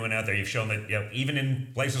that you're doing out there. You've shown that even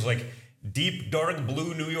in places like deep, dark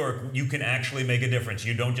blue New York, you can actually make a difference.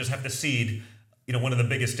 You don't just have to cede, one of the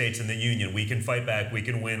biggest states in the union. We can fight back. We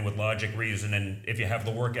can win with logic, reason, and if you have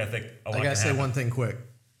the work ethic, a lot I got to say happen. one thing quick.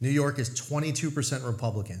 New York is 22%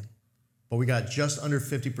 Republican, but we got just under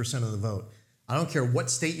 50% of the vote. I don't care what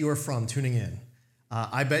state you are from tuning in.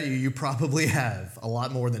 I bet you probably have a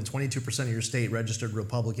lot more than 22% of your state registered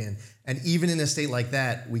Republican. And even in a state like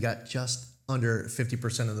that, we got just under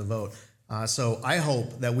 50% of the vote. So I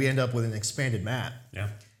hope that we end up with an expanded map. Yeah.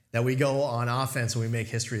 That we go on offense and we make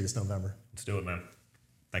history this November. Let's do it, man.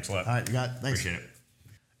 Thanks a lot. All right, you got it. Thanks. Appreciate it.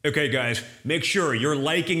 Okay, guys, make sure you're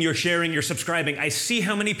liking, you're sharing, you're subscribing. I see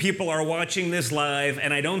how many people are watching this live,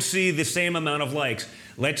 and I don't see the same amount of likes.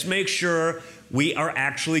 Let's make sure we are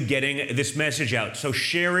actually getting this message out. So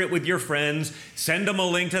share it with your friends. Send them a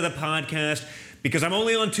link to the podcast. because I'm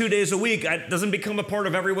only on 2 days a week. It doesn't become a part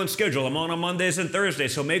of everyone's schedule. I'm on Mondays and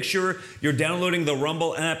Thursdays. So make sure you're downloading the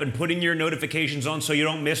Rumble app and putting your notifications on so you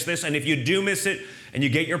don't miss this. And if you do miss it and you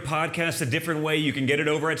get your podcast a different way, you can get it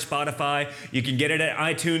over at Spotify. You can get it at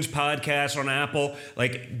iTunes Podcasts on Apple.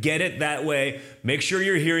 Like, get it that way. Make sure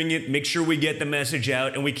you're hearing it. Make sure we get the message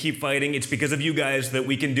out and we keep fighting. It's because of you guys that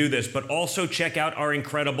we can do this. But also check out our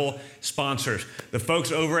incredible sponsors. The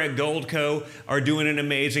folks over at Goldco are doing an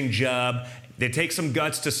amazing job. They take some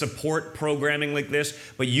guts to support programming like this,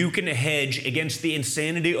 but you can hedge against the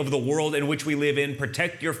insanity of the world in which we live in,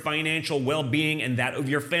 protect your financial well-being and that of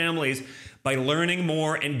your families by learning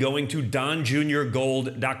more and going to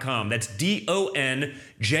donjrgold.com. That's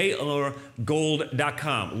DONJR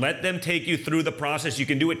gold.com. Let them take you through the process. You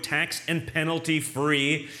can do it tax and penalty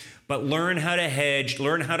free, but learn how to hedge,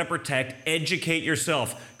 learn how to protect, educate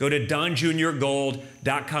yourself. Go to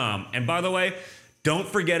donjrgold.com. And by the way, don't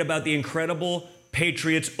forget about the incredible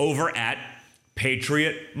patriots over at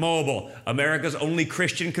Patriot Mobile, America's only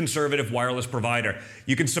Christian conservative wireless provider.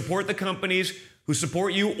 You can support the companies who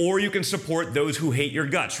support you, or you can support those who hate your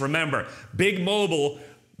guts. Remember, Big Mobile,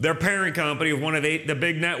 their parent company of one of the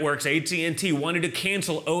big networks, AT&T, wanted to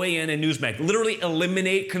cancel OAN and Newsmax, literally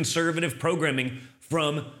eliminate conservative programming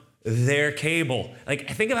from their cable.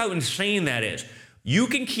 Like, think of how insane that is. You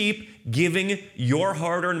can keep giving your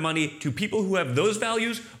hard-earned money to people who have those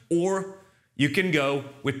values, or you can go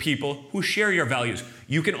with people who share your values.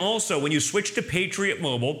 You can also, when you switch to Patriot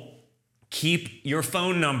Mobile, keep your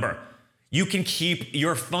phone number. You can keep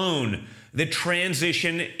your phone. The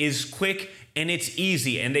transition is quick and it's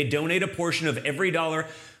easy, and they donate a portion of every dollar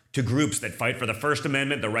to groups that fight for the First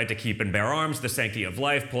Amendment, the right to keep and bear arms, the sanctity of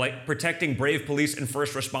life, protecting brave police and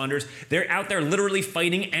first responders. They're out there literally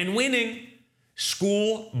fighting and winning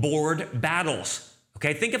school board battles.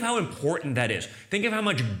 Okay, think of how important that is. Think of how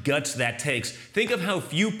much guts that takes. Think of how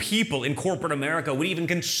few people in corporate America would even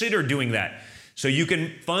consider doing that. So you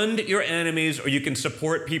can fund your enemies, or you can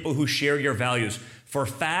support people who share your values. For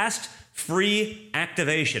fast, free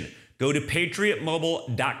activation, go to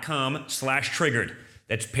patriotmobile.com/triggered.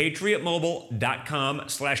 That's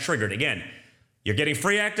patriotmobile.com/triggered. Again, you're getting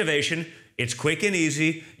free activation. It's quick and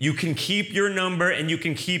easy. You can keep your number and you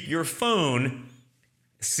can keep your phone.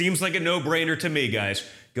 Seems like a no-brainer to me, guys.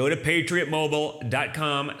 Go to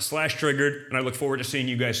patriotmobile.com/triggered, and I look forward to seeing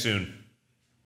you guys soon.